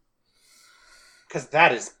 Because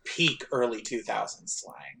that is peak early 2000s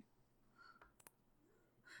slang.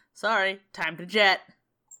 Sorry, time to jet.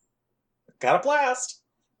 Got a blast.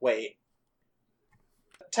 Wait.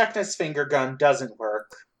 Techna's finger gun doesn't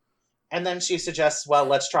work. And then she suggests, well,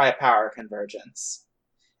 let's try a power convergence.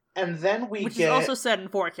 And then Which is also said in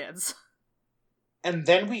 4Kids. And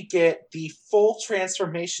then we get the full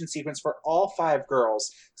transformation sequence for all 5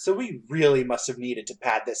 girls, so we really must have needed to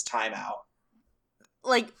pad this time out.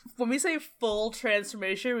 Like, when we say full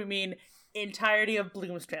transformation, we mean entirety of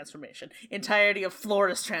Bloom's transformation, entirety of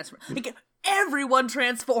Flora's transformation. Like, everyone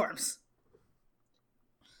transforms!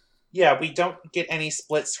 Yeah, we don't get any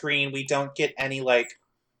split screen, we don't get any, like...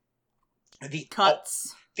 the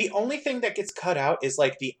cuts. The only thing that gets cut out is,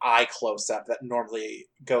 like, the eye close-up that normally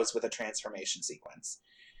goes with a transformation sequence.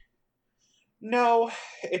 No,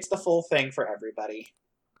 it's the full thing for everybody.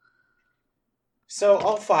 So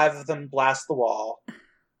all 5 of them blast the wall.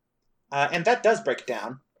 And that does break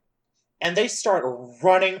down. And they start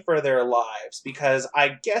running for their lives, because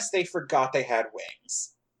I guess they forgot they had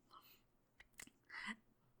wings.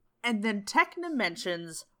 And then Techna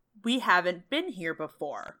mentions, "We haven't been here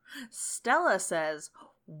before." Stella says,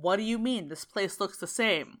 "What do you mean? This place looks the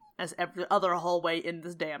same as every other hallway in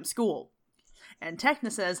this damn school." And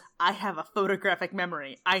Techna says, "I have a photographic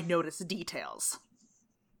memory. I notice details."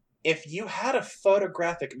 If you had a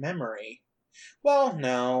photographic memory... Well,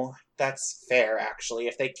 no, that's fair, actually.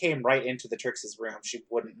 If they came right into the Trixie's room, she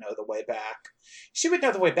wouldn't know the way back. She would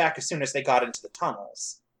know the way back as soon as they got into the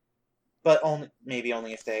tunnels. But maybe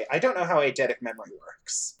only if they... I don't know how eidetic memory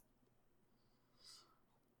works.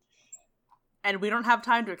 And we don't have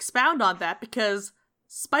time to expound on that because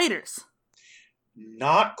spiders.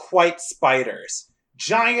 Not quite spiders.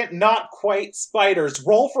 Giant not quite spiders.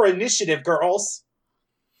 Roll for initiative, girls.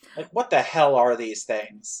 Like, what the hell are these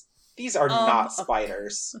things? These are not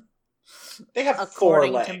spiders. They have 4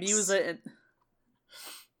 legs.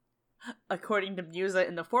 According to Musa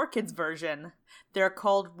in the 4Kids version, they're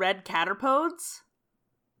called red caterpodes.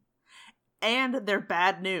 And they're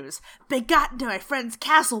bad news. They got into my friend's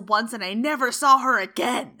castle once and I never saw her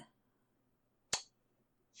again.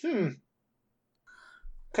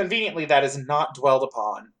 Conveniently, that is not dwelled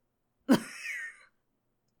upon.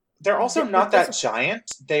 They're also not that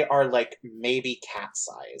giant. They are, like, maybe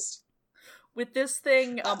cat-sized. With this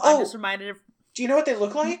thing, I'm just reminded of... Do you know what they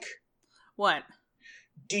look like? What?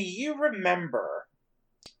 Do you remember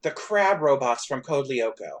the crab robots from Code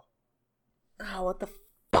Lyoko? Oh, what the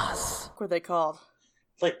fuck were they called?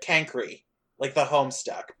 Like Cankry. Like the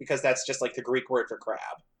Homestuck. Because that's just, like, the Greek word for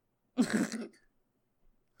crab.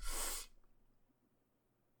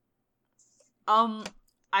 I'm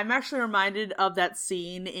actually reminded of that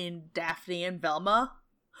scene in Daphne and Velma,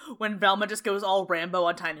 when Velma just goes all Rambo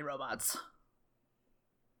on tiny robots.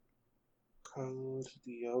 Code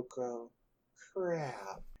Lyoko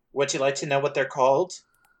crab. Would you like to know what they're called?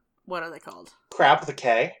 What are they called? Crab with a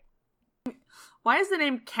K. Why is the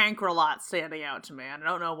name Cankralot standing out to me? I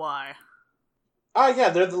don't know why. Oh yeah,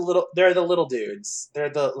 they're the little dudes. They're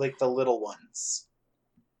the little ones.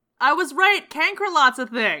 I was right. Cankralot's a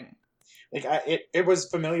thing. Like it was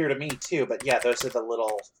familiar to me too, but yeah, those are the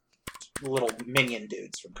little minion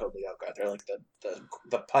dudes from Code Lyoko. They're like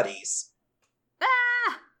the putties.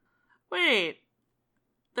 Ah, wait.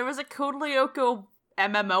 There was a Code Lyoko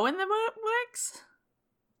MMO in the mix?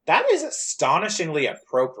 That is astonishingly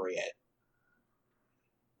appropriate.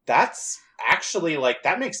 That's actually, like,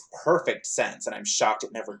 that makes perfect sense, and I'm shocked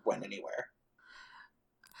it never went anywhere.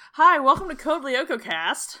 Hi, welcome to Code Lyoko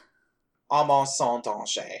Cast. Amant sans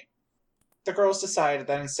danger. The girls decided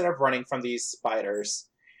that instead of running from these spiders,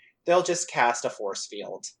 they'll just cast a force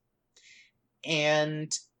field.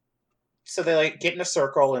 And so they, like, get in a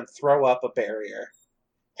circle and throw up a barrier.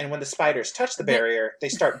 And when the spiders touch the barrier, they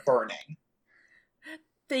start burning.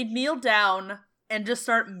 They kneel down and just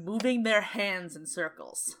start moving their hands in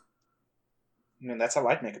circles. I mean, that's how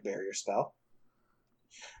I'd make a barrier spell.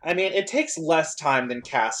 I mean, it takes less time than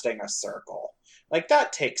casting a circle. Like,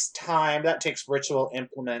 that takes time, that takes ritual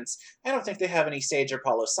implements. I don't think they have any Sage or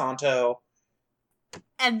Palo Santo.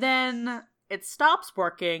 And then it stops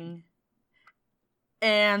working,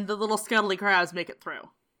 and the little scuttly crabs make it through.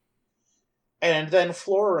 And then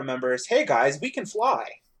Flora remembers, hey guys, we can fly.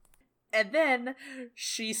 And then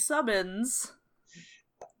she summons...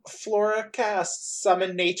 Flora casts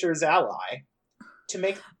Summon Nature's Ally to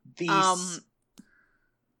make these...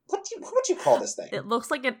 What would you call this thing? It looks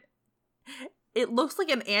like It looks like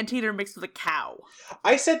an anteater mixed with a cow.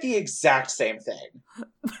 I said the exact same thing.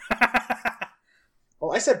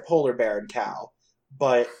 Well, I said polar bear and cow,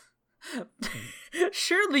 but...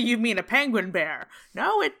 Surely you mean a penguin bear.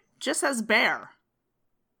 No, it just says bear.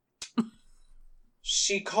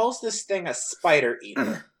 She calls this thing a spider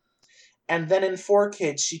eater. And then in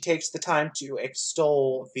 4Kids, she takes the time to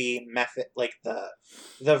extol the method, like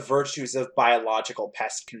the virtues of biological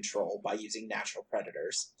pest control by using natural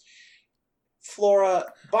predators. Flora,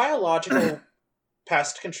 biological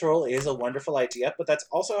pest control is a wonderful idea, but that's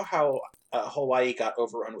also how Hawaii got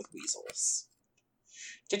overrun with weasels.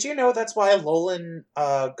 Did you know that's why Alolan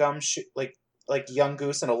like Young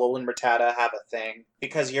Goose and Alolan Rattata have a thing?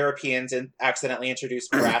 Because Europeans accidentally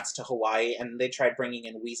introduced rats to Hawaii, and they tried bringing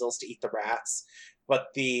in weasels to eat the rats,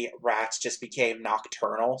 but the rats just became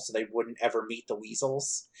nocturnal, so they wouldn't ever meet the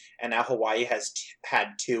weasels. And now Hawaii has had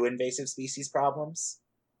 2 invasive species problems.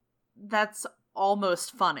 That's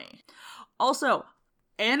almost funny. Also,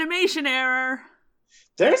 animation error.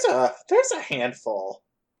 There's a handful.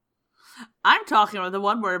 I'm talking about the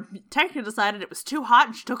one where Techna decided it was too hot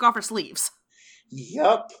and she took off her sleeves.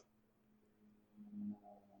 Yup.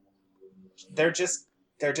 They're just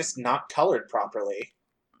not colored properly.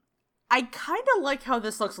 I kind of like how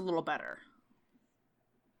this looks a little better.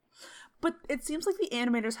 But it seems like the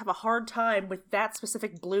animators have a hard time with that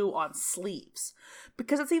specific blue on sleeves,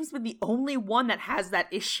 because it seems to be the only one that has that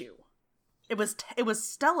issue. It was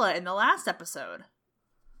Stella in the last episode.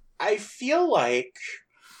 I feel like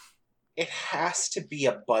it has to be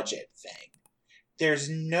a budget thing. There's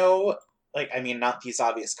no, not these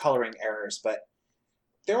obvious coloring errors, but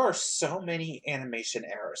there are so many animation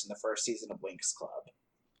errors in the first season of Winx Club.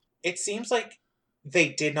 It seems like they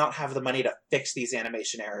did not have the money to fix these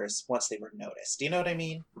animation errors once they were noticed. Do you know what I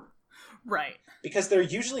mean? Right. Because they're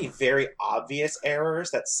usually very obvious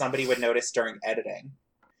errors that somebody would notice during editing.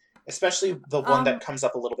 Especially the one that comes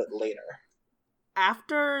up a little bit later.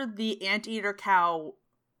 After the anteater cow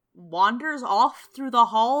wanders off through the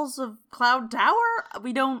halls of Cloud Tower,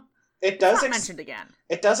 it's not mentioned again.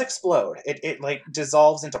 It does explode. It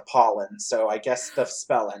dissolves into pollen, so I guess the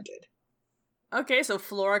spell ended. Okay, so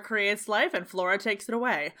Flora creates life and Flora takes it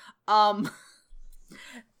away.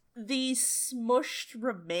 The smushed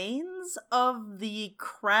remains of the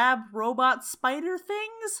crab robot spider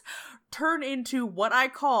things turn into what I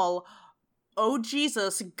call, oh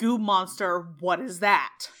Jesus, goo monster, what is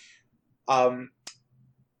that?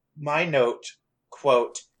 My note,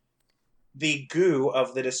 quote, the goo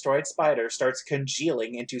of the destroyed spider starts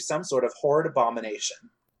congealing into some sort of horrid abomination.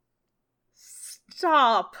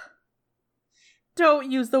 Stop.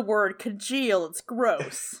 Don't use the word congeal, it's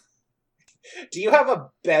gross. Do you have a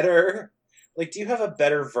better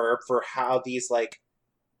verb for how these,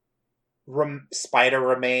 spider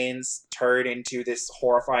remains turn into this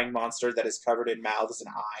horrifying monster that is covered in mouths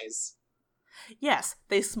and eyes? Yes,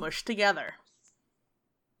 they smush together.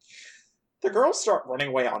 The girls start running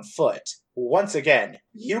away on foot. Once again,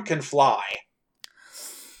 you can fly.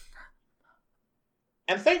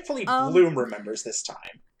 And thankfully, Bloom remembers this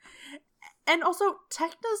time. And also,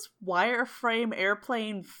 Techna's wireframe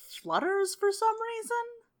airplane flutters for some reason?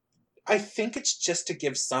 I think it's just to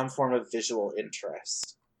give some form of visual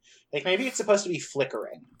interest. Maybe it's supposed to be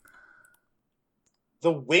flickering.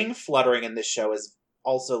 The wing fluttering in this show is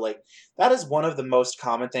also, that is one of the most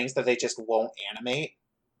common things that they just won't animate.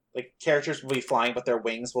 Characters will be flying, but their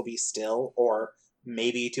wings will be still, or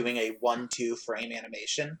maybe doing a 1-2 frame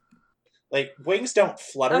animation. Wings don't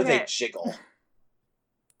flutter, okay. They jiggle.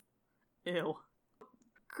 Ew.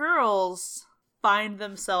 Girls find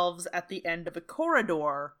themselves at the end of a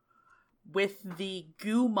corridor with the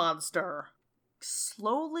goo monster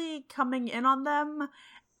slowly coming in on them,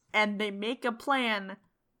 and they make a plan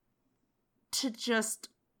to just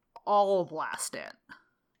all blast it.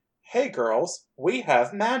 Hey girls, we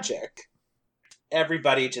have magic.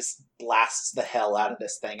 Everybody just blasts the hell out of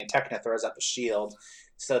this thing, and Techna throws up a shield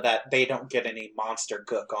so that they don't get any monster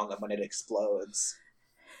gook on them when it explodes.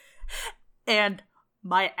 And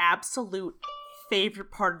my absolute favorite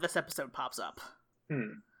part of this episode pops up.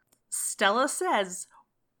 Stella says,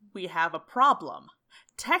 we have a problem.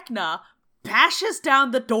 Techna bashes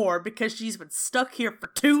down the door because she's been stuck here for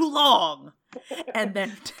too long. And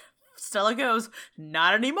then Stella goes,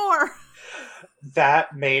 not anymore.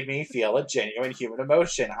 That made me feel a genuine human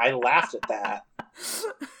emotion. I laughed at that.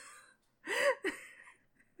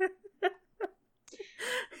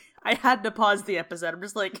 I had to pause the episode. I'm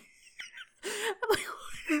like,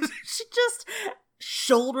 she just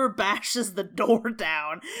shoulder bashes the door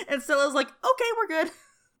down. And Stella's like, okay, we're good.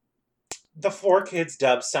 The 4Kids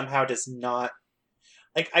dub somehow does not...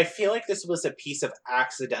 Like, I feel like this was a piece of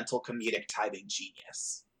accidental comedic timing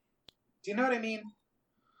genius. Do you know what I mean?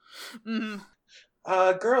 Mm.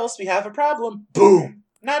 Girls, we have a problem. Boom!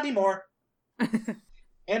 Not anymore.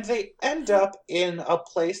 And they end up in a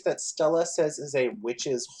place that Stella says is a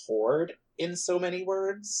witch's hoard, in so many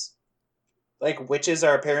words. Like, witches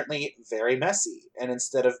are apparently very messy, and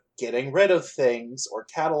instead of getting rid of things or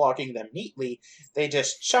cataloging them neatly, they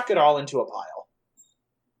just chuck it all into a pile.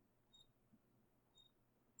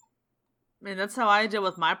 I mean, that's how I deal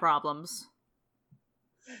with my problems.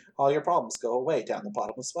 All your problems go away down the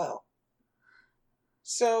bottomless well.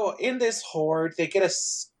 So, in this hoard, they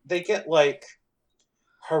get, like,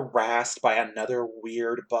 harassed by another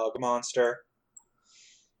weird bug monster.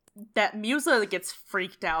 That Musa gets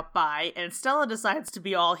freaked out by, and Stella decides to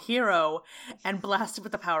be all hero and blast it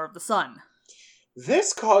with the power of the sun.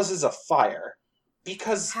 This causes a fire,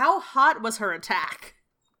 because... How hot was her attack?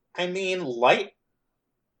 I mean, light...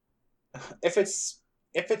 If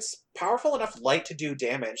it's powerful enough light to do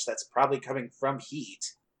damage, that's probably coming from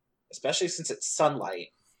heat. Especially since it's sunlight.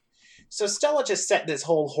 So Stella just set this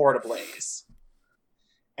whole horde ablaze.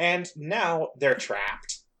 And now they're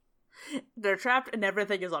trapped. They're trapped and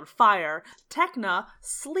everything is on fire. Tecna,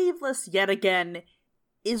 sleeveless yet again,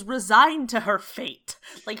 is resigned to her fate.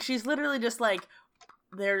 Like, she's literally just like,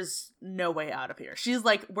 there's no way out of here. She's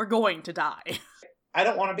like, we're going to die. I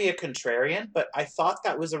don't want to be a contrarian, but I thought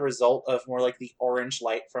that was a result of more like the orange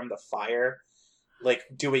light from the fire, like,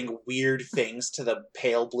 doing weird things to the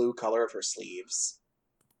pale blue color of her sleeves.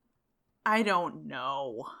 I don't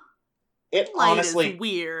know. It Light honestly is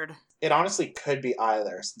weird. It honestly could be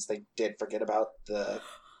either, since they did forget about it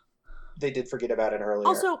earlier.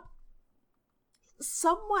 Also,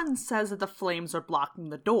 someone says that the flames are blocking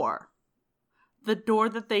the door. The door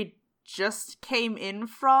that they just came in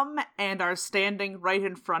from and are standing right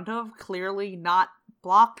in front of, clearly not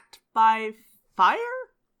blocked by fire?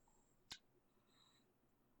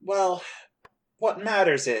 Well, what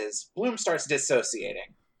matters is Bloom starts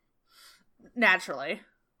dissociating. Naturally.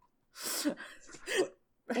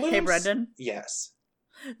 Hey, Brendan. Yes.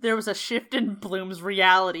 There was a shift in Bloom's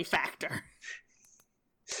reality factor.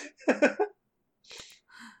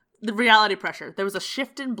 The reality pressure. There was a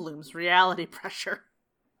shift in Bloom's reality pressure.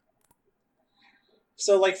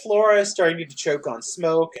 So, like, Flora is starting to choke on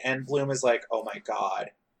smoke, and Bloom is like, oh my god,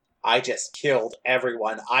 I just killed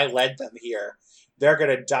everyone. I led them here. They're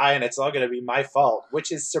gonna die, and it's all gonna be my fault,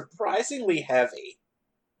 which is surprisingly heavy.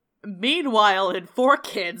 Meanwhile, in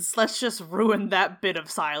 4Kids, let's just ruin that bit of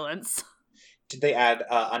silence. Did they add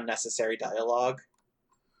unnecessary dialogue?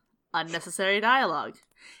 Unnecessary dialogue.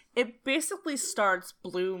 It basically starts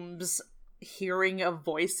Bloom's hearing of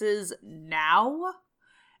voices now,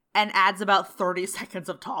 and adds about 30 seconds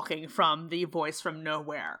of talking from the voice from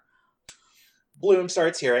nowhere. Bloom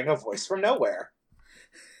starts hearing a voice from nowhere.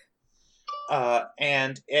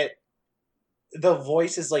 And the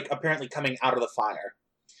voice is, like, apparently coming out of the fire.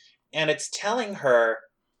 And it's telling her,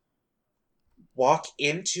 walk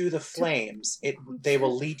into the flames. They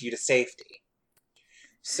will lead you to safety.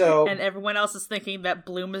 So, and everyone else is thinking that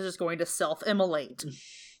Bloom is just going to self-immolate.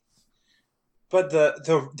 But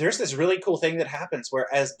there's this really cool thing that happens where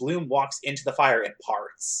as Bloom walks into the fire, it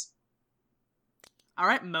parts.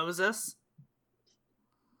 Alright, Moses.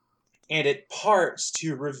 And it parts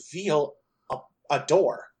to reveal a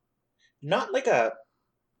door. Not like a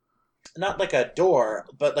door,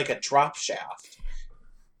 but like a drop shaft.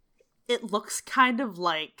 It looks kind of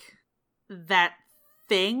like that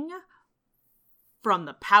thing from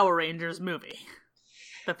the Power Rangers movie.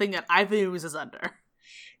 The thing that Ivan Ooze is under.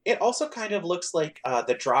 It also kind of looks like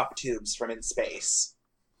the drop tubes from In Space,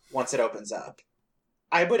 once it opens up.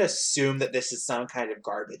 I would assume that this is some kind of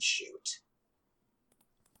garbage chute.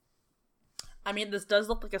 I mean, this does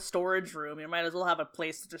look like a storage room. You might as well have a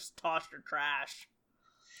place to just toss your trash.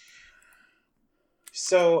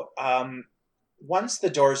 So, once the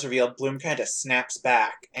door is revealed, Bloom kind of snaps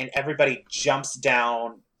back, and everybody jumps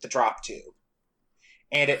down the drop tube.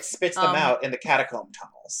 And it spits them out in the catacomb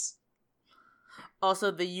tunnels.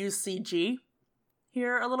 Also, the UCG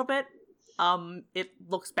here a little bit. It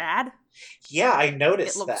looks bad. Yeah, I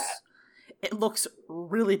noticed that. It looks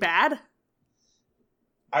really bad.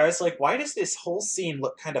 I was like, why does this whole scene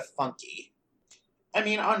look kind of funky? I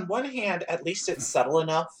mean, on one hand, at least it's subtle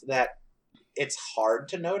enough that it's hard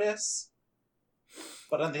to notice.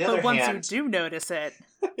 But on the other hand... But once you do notice it...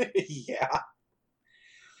 yeah.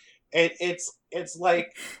 It's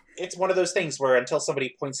like... It's one of those things where until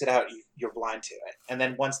somebody points it out, you're blind to it. And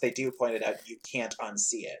then once they do point it out, you can't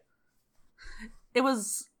unsee it. It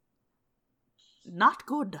was... not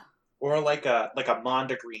good. Or like a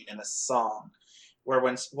Mondegreen in a song. where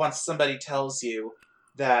once somebody tells you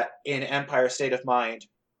that in Empire State of Mind,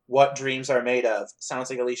 what dreams are made of, sounds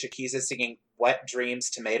like Alicia Keys is singing Wet Dreams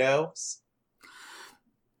Tomatoes.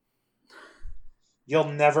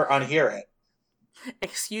 You'll never unhear it.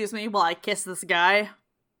 Excuse me while I kiss this guy.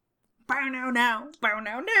 Bow now.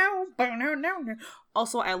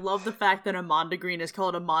 Also, I love the fact that Amanda Green is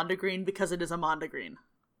called Amanda Green because it is Amanda Green.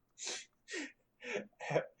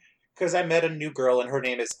 Because I met a new girl and her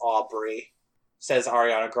name is Aubrey, says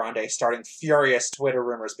Ariana Grande, starting furious Twitter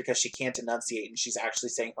rumors because she can't enunciate and she's actually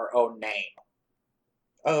saying her own name.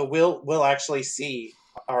 Oh, we'll actually see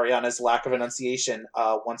Ariana's lack of enunciation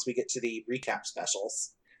once we get to the recap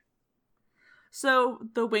specials. So,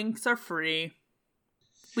 the winks are free.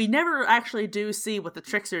 We never actually do see what the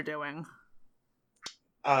tricks are doing.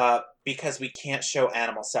 Because we can't show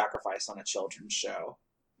animal sacrifice on a children's show.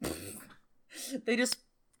 They just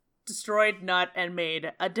destroyed Nut and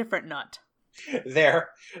made a different Nut. They're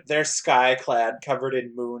sky-clad, covered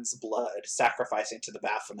in Moon's blood, sacrificing to the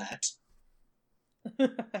Baphomet.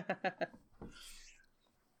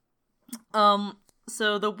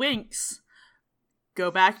 So the Winks go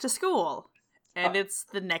back to school, and it's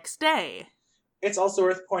the next day. It's also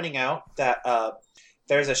worth pointing out that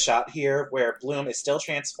there's a shot here where Bloom is still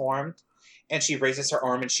transformed, and she raises her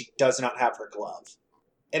arm and she does not have her glove.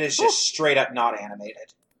 It is just straight up not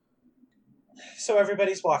animated. So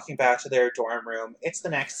everybody's walking back to their dorm room. It's the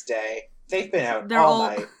next day. They've been out all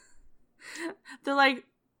night. They're like,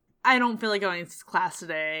 I don't feel like going to class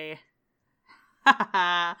today. Ha ha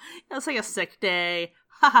ha. It's like a sick day.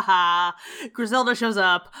 Ha ha ha. Griselda shows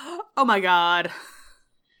up. Oh my god.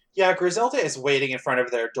 Yeah, Griselda is waiting in front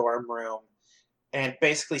of their dorm room and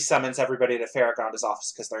basically summons everybody to Farragonda's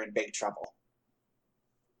office because they're in big trouble.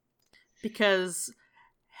 Because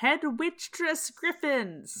Head Witchtress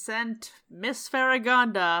Griffin sent Miss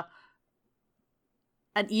Farragonda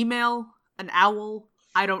an email, an owl,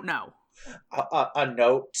 I don't know. A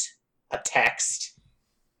note, a text.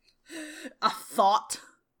 A thought.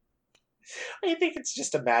 I think it's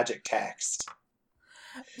just a magic text.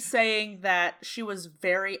 Saying that she was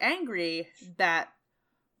very angry that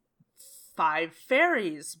 5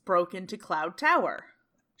 fairies broke into Cloud Tower.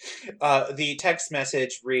 The text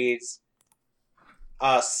message reads,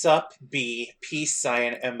 sup B, peace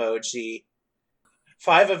sign emoji.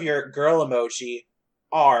 5 of your girl emoji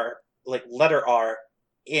are, like letter R,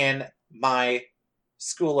 in my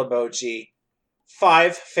school emoji.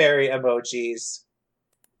 5 fairy emojis.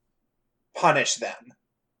 Punish them.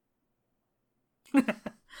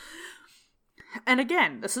 And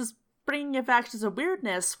again, this is bringing it back to the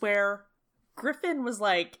weirdness where Griffin was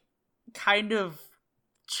like kind of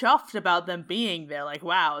chuffed about them being there. Like,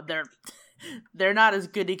 wow, they're not as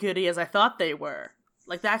goody-goody as I thought they were.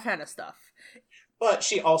 Like, that kind of stuff. But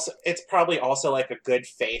it's probably also like a good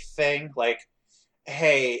faith thing. Like,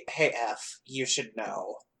 hey F, you should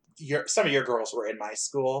know. Some of your girls were in my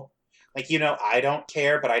school. Like, I don't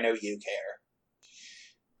care, but I know you care.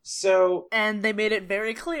 So... And they made it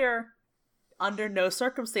very clear, under no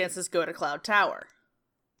circumstances go to Cloud Tower.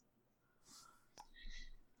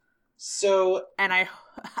 So... And I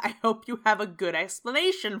hope you have a good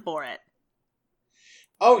explanation for it.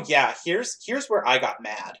 Oh yeah, here's where I got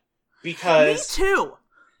mad. Because... Me too!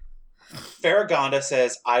 Farragonda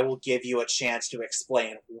says, I will give you a chance to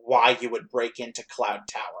explain why you would break into Cloud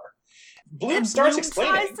Tower. Bloom starts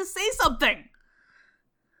explaining. Tries to say something.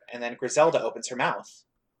 And then Griselda opens her mouth.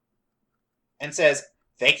 And says,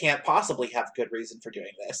 they can't possibly have good reason for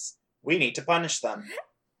doing this. We need to punish them.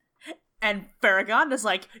 And Farragonda's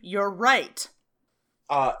like, you're right.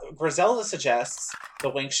 Griselda suggests the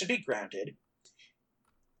Winks should be grounded.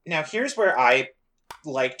 Now, here's where I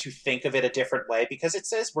like to think of it a different way, because it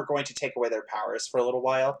says we're going to take away their powers for a little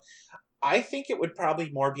while. I think it would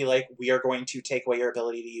probably more be like, we are going to take away your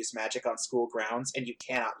ability to use magic on school grounds, and you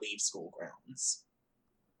cannot leave school grounds.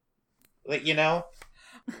 Like,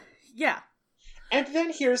 Yeah. And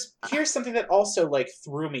then here's something that also, like,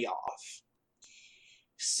 threw me off.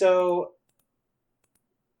 So,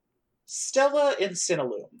 Stella in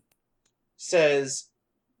Cinnaloom says,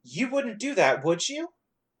 you wouldn't do that, would you?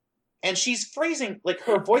 And she's phrasing, like,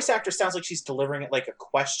 her voice actor sounds like she's delivering it like a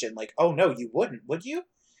question, like, oh no, you wouldn't, would you?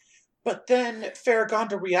 But then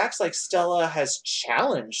Farragonda reacts like Stella has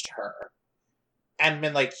challenged her and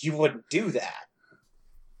been like, you wouldn't do that.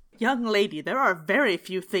 Young lady, there are very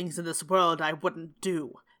few things in this world I wouldn't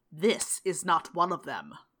do. This is not one of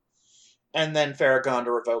them. And then Farragonda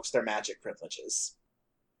revokes their magic privileges.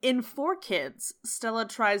 In 4 Kids, Stella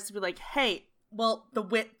tries to be like, hey, well,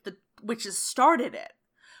 the witches started it.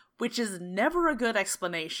 Which is never a good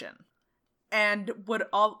explanation. and would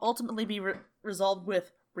ultimately be resolved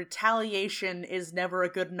with retaliation is never a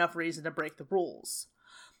good enough reason to break the rules.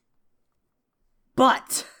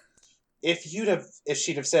 But if she'd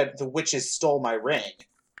have said the witches stole my ring,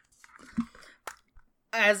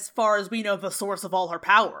 as far as we know, the source of all her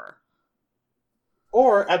power,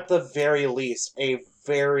 or at the very least, a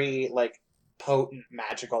very potent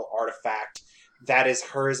magical artifact that is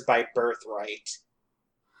hers by birthright.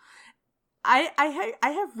 I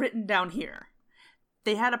have written down here.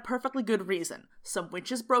 They had a perfectly good reason. Some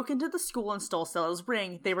witches broke into the school and stole Stella's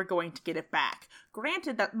ring. They were going to get it back.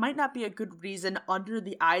 Granted, that might not be a good reason under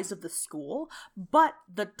the eyes of the school, but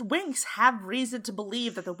the Winks have reason to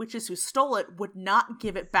believe that the witches who stole it would not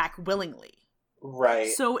give it back willingly. Right.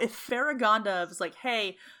 So if Farragonda was like,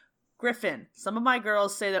 hey, Griffin, some of my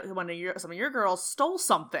girls say that some of your girls stole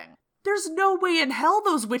something. There's no way in hell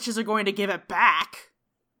those witches are going to give it back.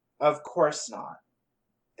 Of course not.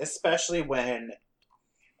 Especially when,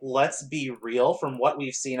 let's be real, from what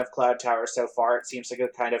we've seen of Cloud Tower so far, it seems like a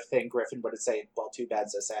kind of thing Griffin would say, well, too bad,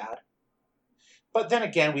 so sad. But then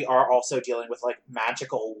again, we are also dealing with,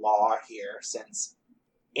 magical law here, since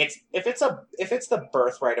if it's the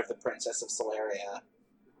birthright of the Princess of Solaria,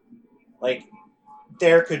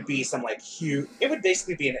 there could be some, huge... It would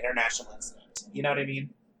basically be an international incident. You know what I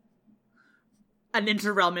mean? An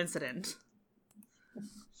interrealm incident.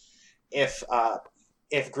 If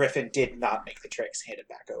Griffin did not make the tricks, hand it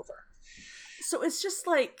back over. So it's just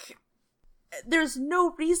there's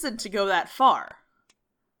no reason to go that far.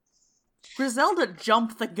 Griselda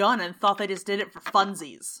jumped the gun and thought they just did it for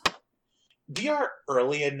funsies. We are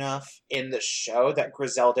early enough in the show that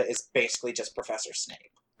Griselda is basically just Professor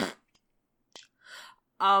Snape.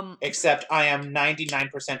 Except I am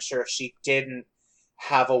 99% sure she didn't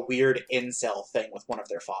have a weird incel thing with one of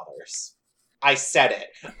their fathers. I said it.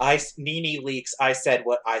 Nene Leaks, I said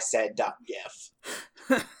what I said,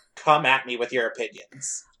 .gif. Come at me with your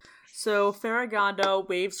opinions. So Farragonda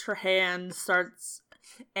waves her hand,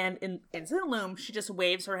 and in Zilloom, she just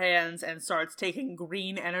waves her hands and starts taking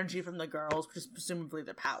green energy from the girls, which is presumably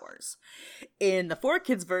their powers. In the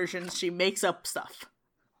 4Kids version, she makes up stuff.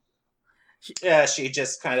 She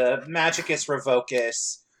just kind of Magicus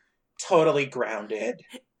Revocus, totally grounded.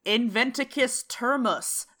 Inventicus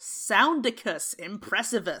Termus, Soundicus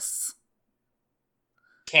Impressivus.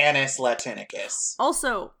 Canis Latinicus.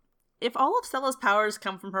 Also, if all of Stella's powers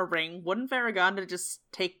come from her ring, wouldn't Farragonda just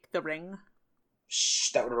take the ring? Shh,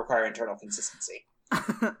 that would require internal consistency.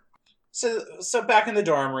 So back in the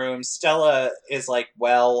dorm room, Stella is like,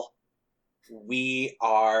 well, we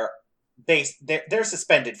are... They're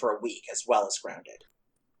suspended for a week as well as grounded.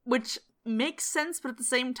 Which makes sense, but at the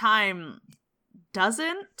same time,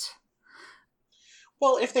 doesn't?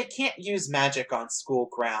 Well, if they can't use magic on school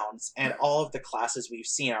grounds, and all of the classes we've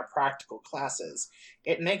seen are practical classes,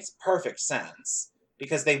 it makes perfect sense,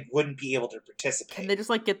 because they wouldn't be able to participate. Can they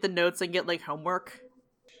just, get the notes and get, homework?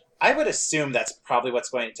 I would assume that's probably what's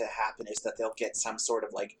going to happen, is that they'll get some sort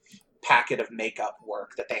of, packet of makeup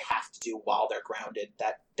work that they have to do while they're grounded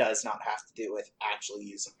that does not have to do with actually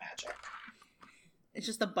using magic. It's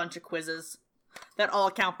just a bunch of quizzes that all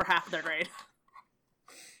account for half of their grade.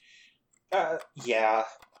 Yeah.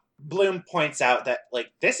 Bloom points out that,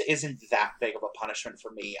 this isn't that big of a punishment for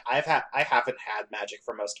me. I haven't had magic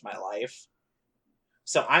for most of my life,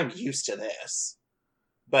 so I'm used to this.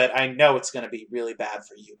 But I know it's going to be really bad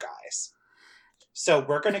for you guys. So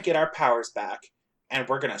we're going to get our powers back, and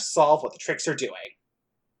we're going to solve what the tricks are doing.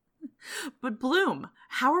 But Bloom,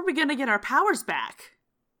 how are we going to get our powers back?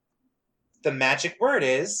 The magic word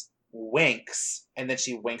is winks, and then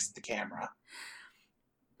she winks at the camera.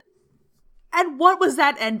 And what was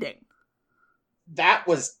that ending? That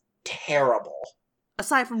was terrible.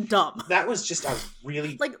 Aside from dumb. That was just a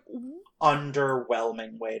really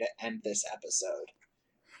underwhelming way to end this episode.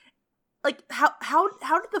 How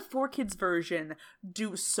did the 4Kids version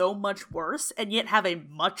do so much worse and yet have a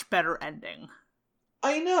much better ending?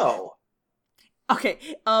 I know. Okay,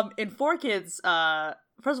 in 4Kids,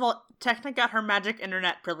 first of all, Techna got her magic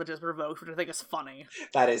internet privileges revoked, which I think is funny.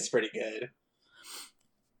 That is pretty good.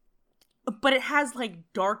 But it has,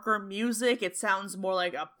 darker music. It sounds more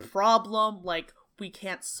like a problem, we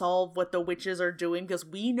can't solve what the witches are doing because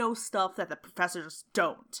we know stuff that the professors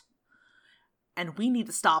don't. And we need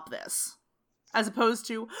to stop this. As opposed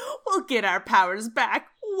to, we'll get our powers back.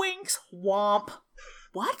 Winks, womp.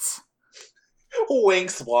 What?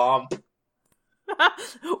 Winks, womp.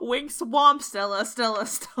 Winks, womp, Stella.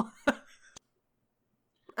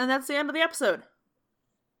 And that's the end of the episode.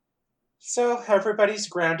 So, everybody's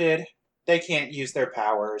grounded. They can't use their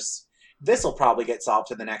powers. This'll probably get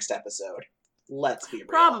solved in the next episode. Let's be real.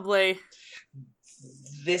 Probably.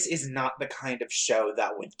 This is not the kind of show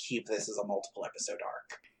that would keep this as a multiple episode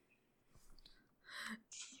arc.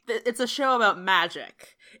 It's a show about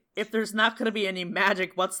magic. If there's not going to be any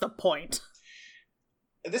magic, what's the point?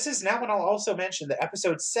 This is now when I'll also mention that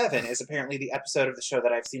episode 7 is apparently the episode of the show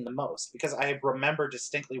that I've seen the most, because I remember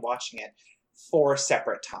distinctly watching it 4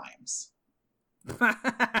 separate times.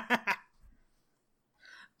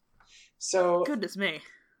 So goodness me.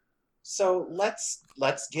 So let's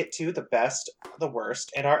get to the best, the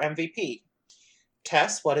worst, and our MVP.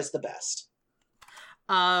 Tess, what is the best?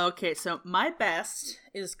 Okay, so my best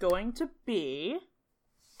is going to be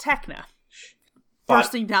Tecna.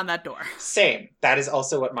 Bursting down that door. Same. That is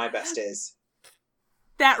also what my best is.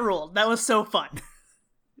 That ruled. That was so fun.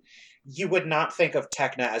 You would not think of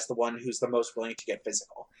Tecna as the one who's the most willing to get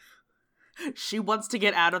physical. She wants to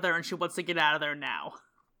get out of there, and she wants to get out of there now.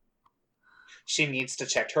 She needs to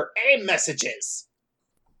check her AIM messages.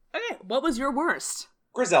 Okay, what was your worst?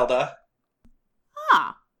 Griselda.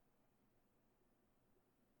 Huh.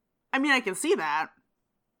 I mean, I can see that.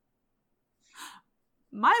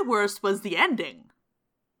 My worst was the ending.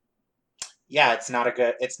 Yeah, it's not a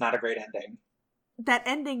great ending. That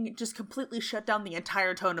ending just completely shut down the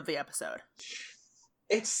entire tone of the episode.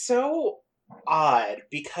 It's so odd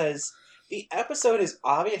because the episode is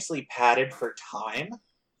obviously padded for time,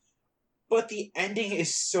 but the ending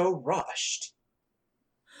is so rushed.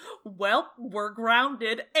 Well, we're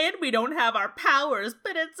grounded and we don't have our powers,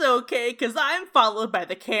 but it's okay because I'm followed by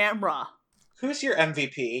the camera. Who's your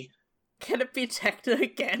MVP? Can it be Tecna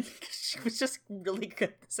again? She was just really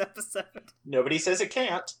good this episode. Nobody says it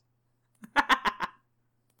can't.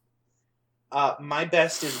 My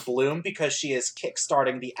best is Bloom because she is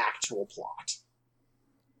kickstarting the actual plot.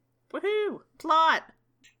 Woohoo! Plot!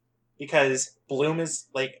 Because Bloom is,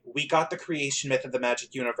 like, we got the creation myth of the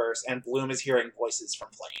magic universe, and Bloom is hearing voices from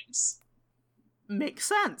flames. Makes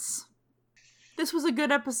sense. This was a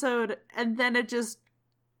good episode, and then it just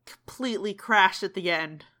completely crashed at the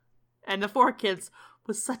end. And The Four Kids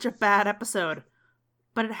was such a bad episode,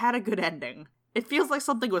 but it had a good ending. It feels like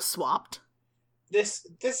something was swapped. This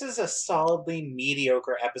is a solidly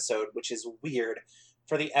mediocre episode, which is weird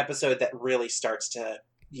for the episode that really starts to,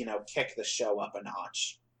 kick the show up a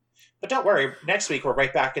notch. But don't worry, next week we're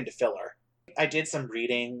right back into filler. I did some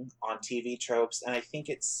reading on TV tropes, and I think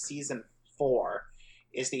it's season 4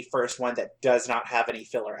 is the first one that does not have any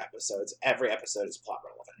filler episodes. Every episode is plot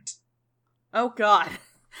relevant. Oh god.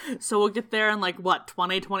 So we'll get there in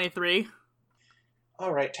 2023?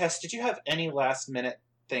 Alright, Tess, did you have any last minute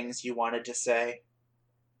things you wanted to say?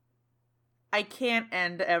 I can't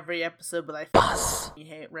end every episode, but I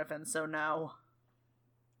hate Riven, so no.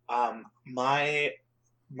 My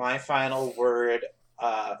final word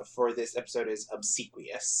for this episode is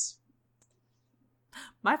obsequious.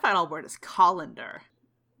 My final word is colander.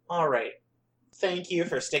 Alright. Thank you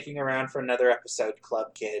for sticking around for another episode,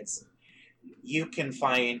 Club Kids. You can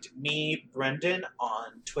find me, Brendan,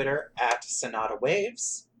 on Twitter at Sonata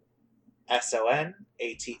Waves,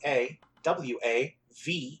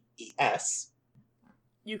 SONATAWAVES.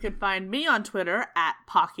 You can find me on Twitter at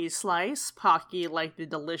Pocky Slice, Pocky like the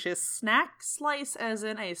delicious snack, slice as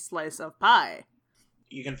in a slice of pie.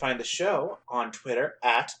 You can find the show on Twitter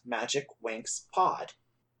at Magic Winks Pod.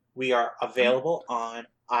 We are available on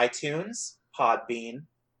iTunes, Podbean,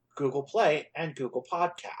 Google Play, and Google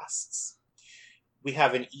Podcasts. We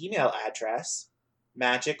have an email address,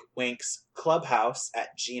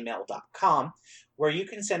 magicwinksclubhouse@gmail.com, where you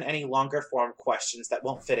can send any longer form questions that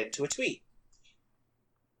won't fit into a tweet.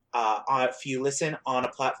 If you listen on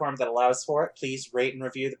a platform that allows for it, please rate and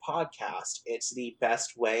review the podcast. It's the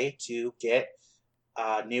best way to get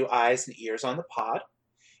new eyes and ears on the pod.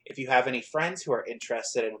 If you have any friends who are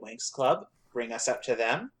interested in Winx Club, bring us up to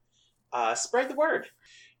them. Spread the word.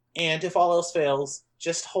 And if all else fails,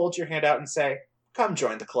 just hold your hand out and say, come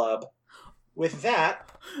join the club. With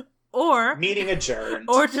that, or meeting adjourned.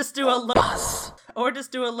 Or just do a lotus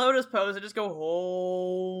pose and just go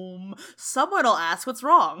home. Someone will ask what's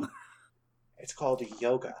wrong. It's called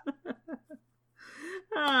yoga.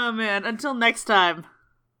 Oh man, until next time.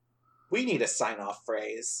 We need a sign-off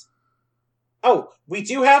phrase. Oh, we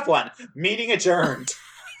do have one. Meeting adjourned.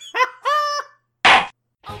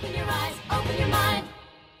 Open your eyes, open your mind.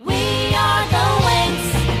 We are the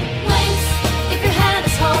Winx. Winx, if your hand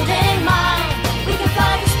is holding mine, we can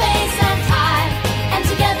fly through space and time, and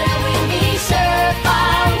together we'll be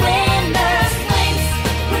surefire winners. Winx,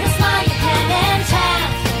 with a smile you can enchant.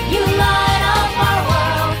 You light up our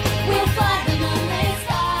world. We'll fly the moonlit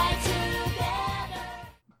sky together.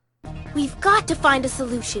 We've got to find a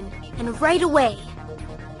solution, and right away.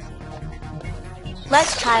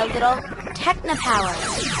 Let's try a little Technopower.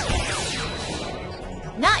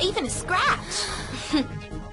 Not even a scratch.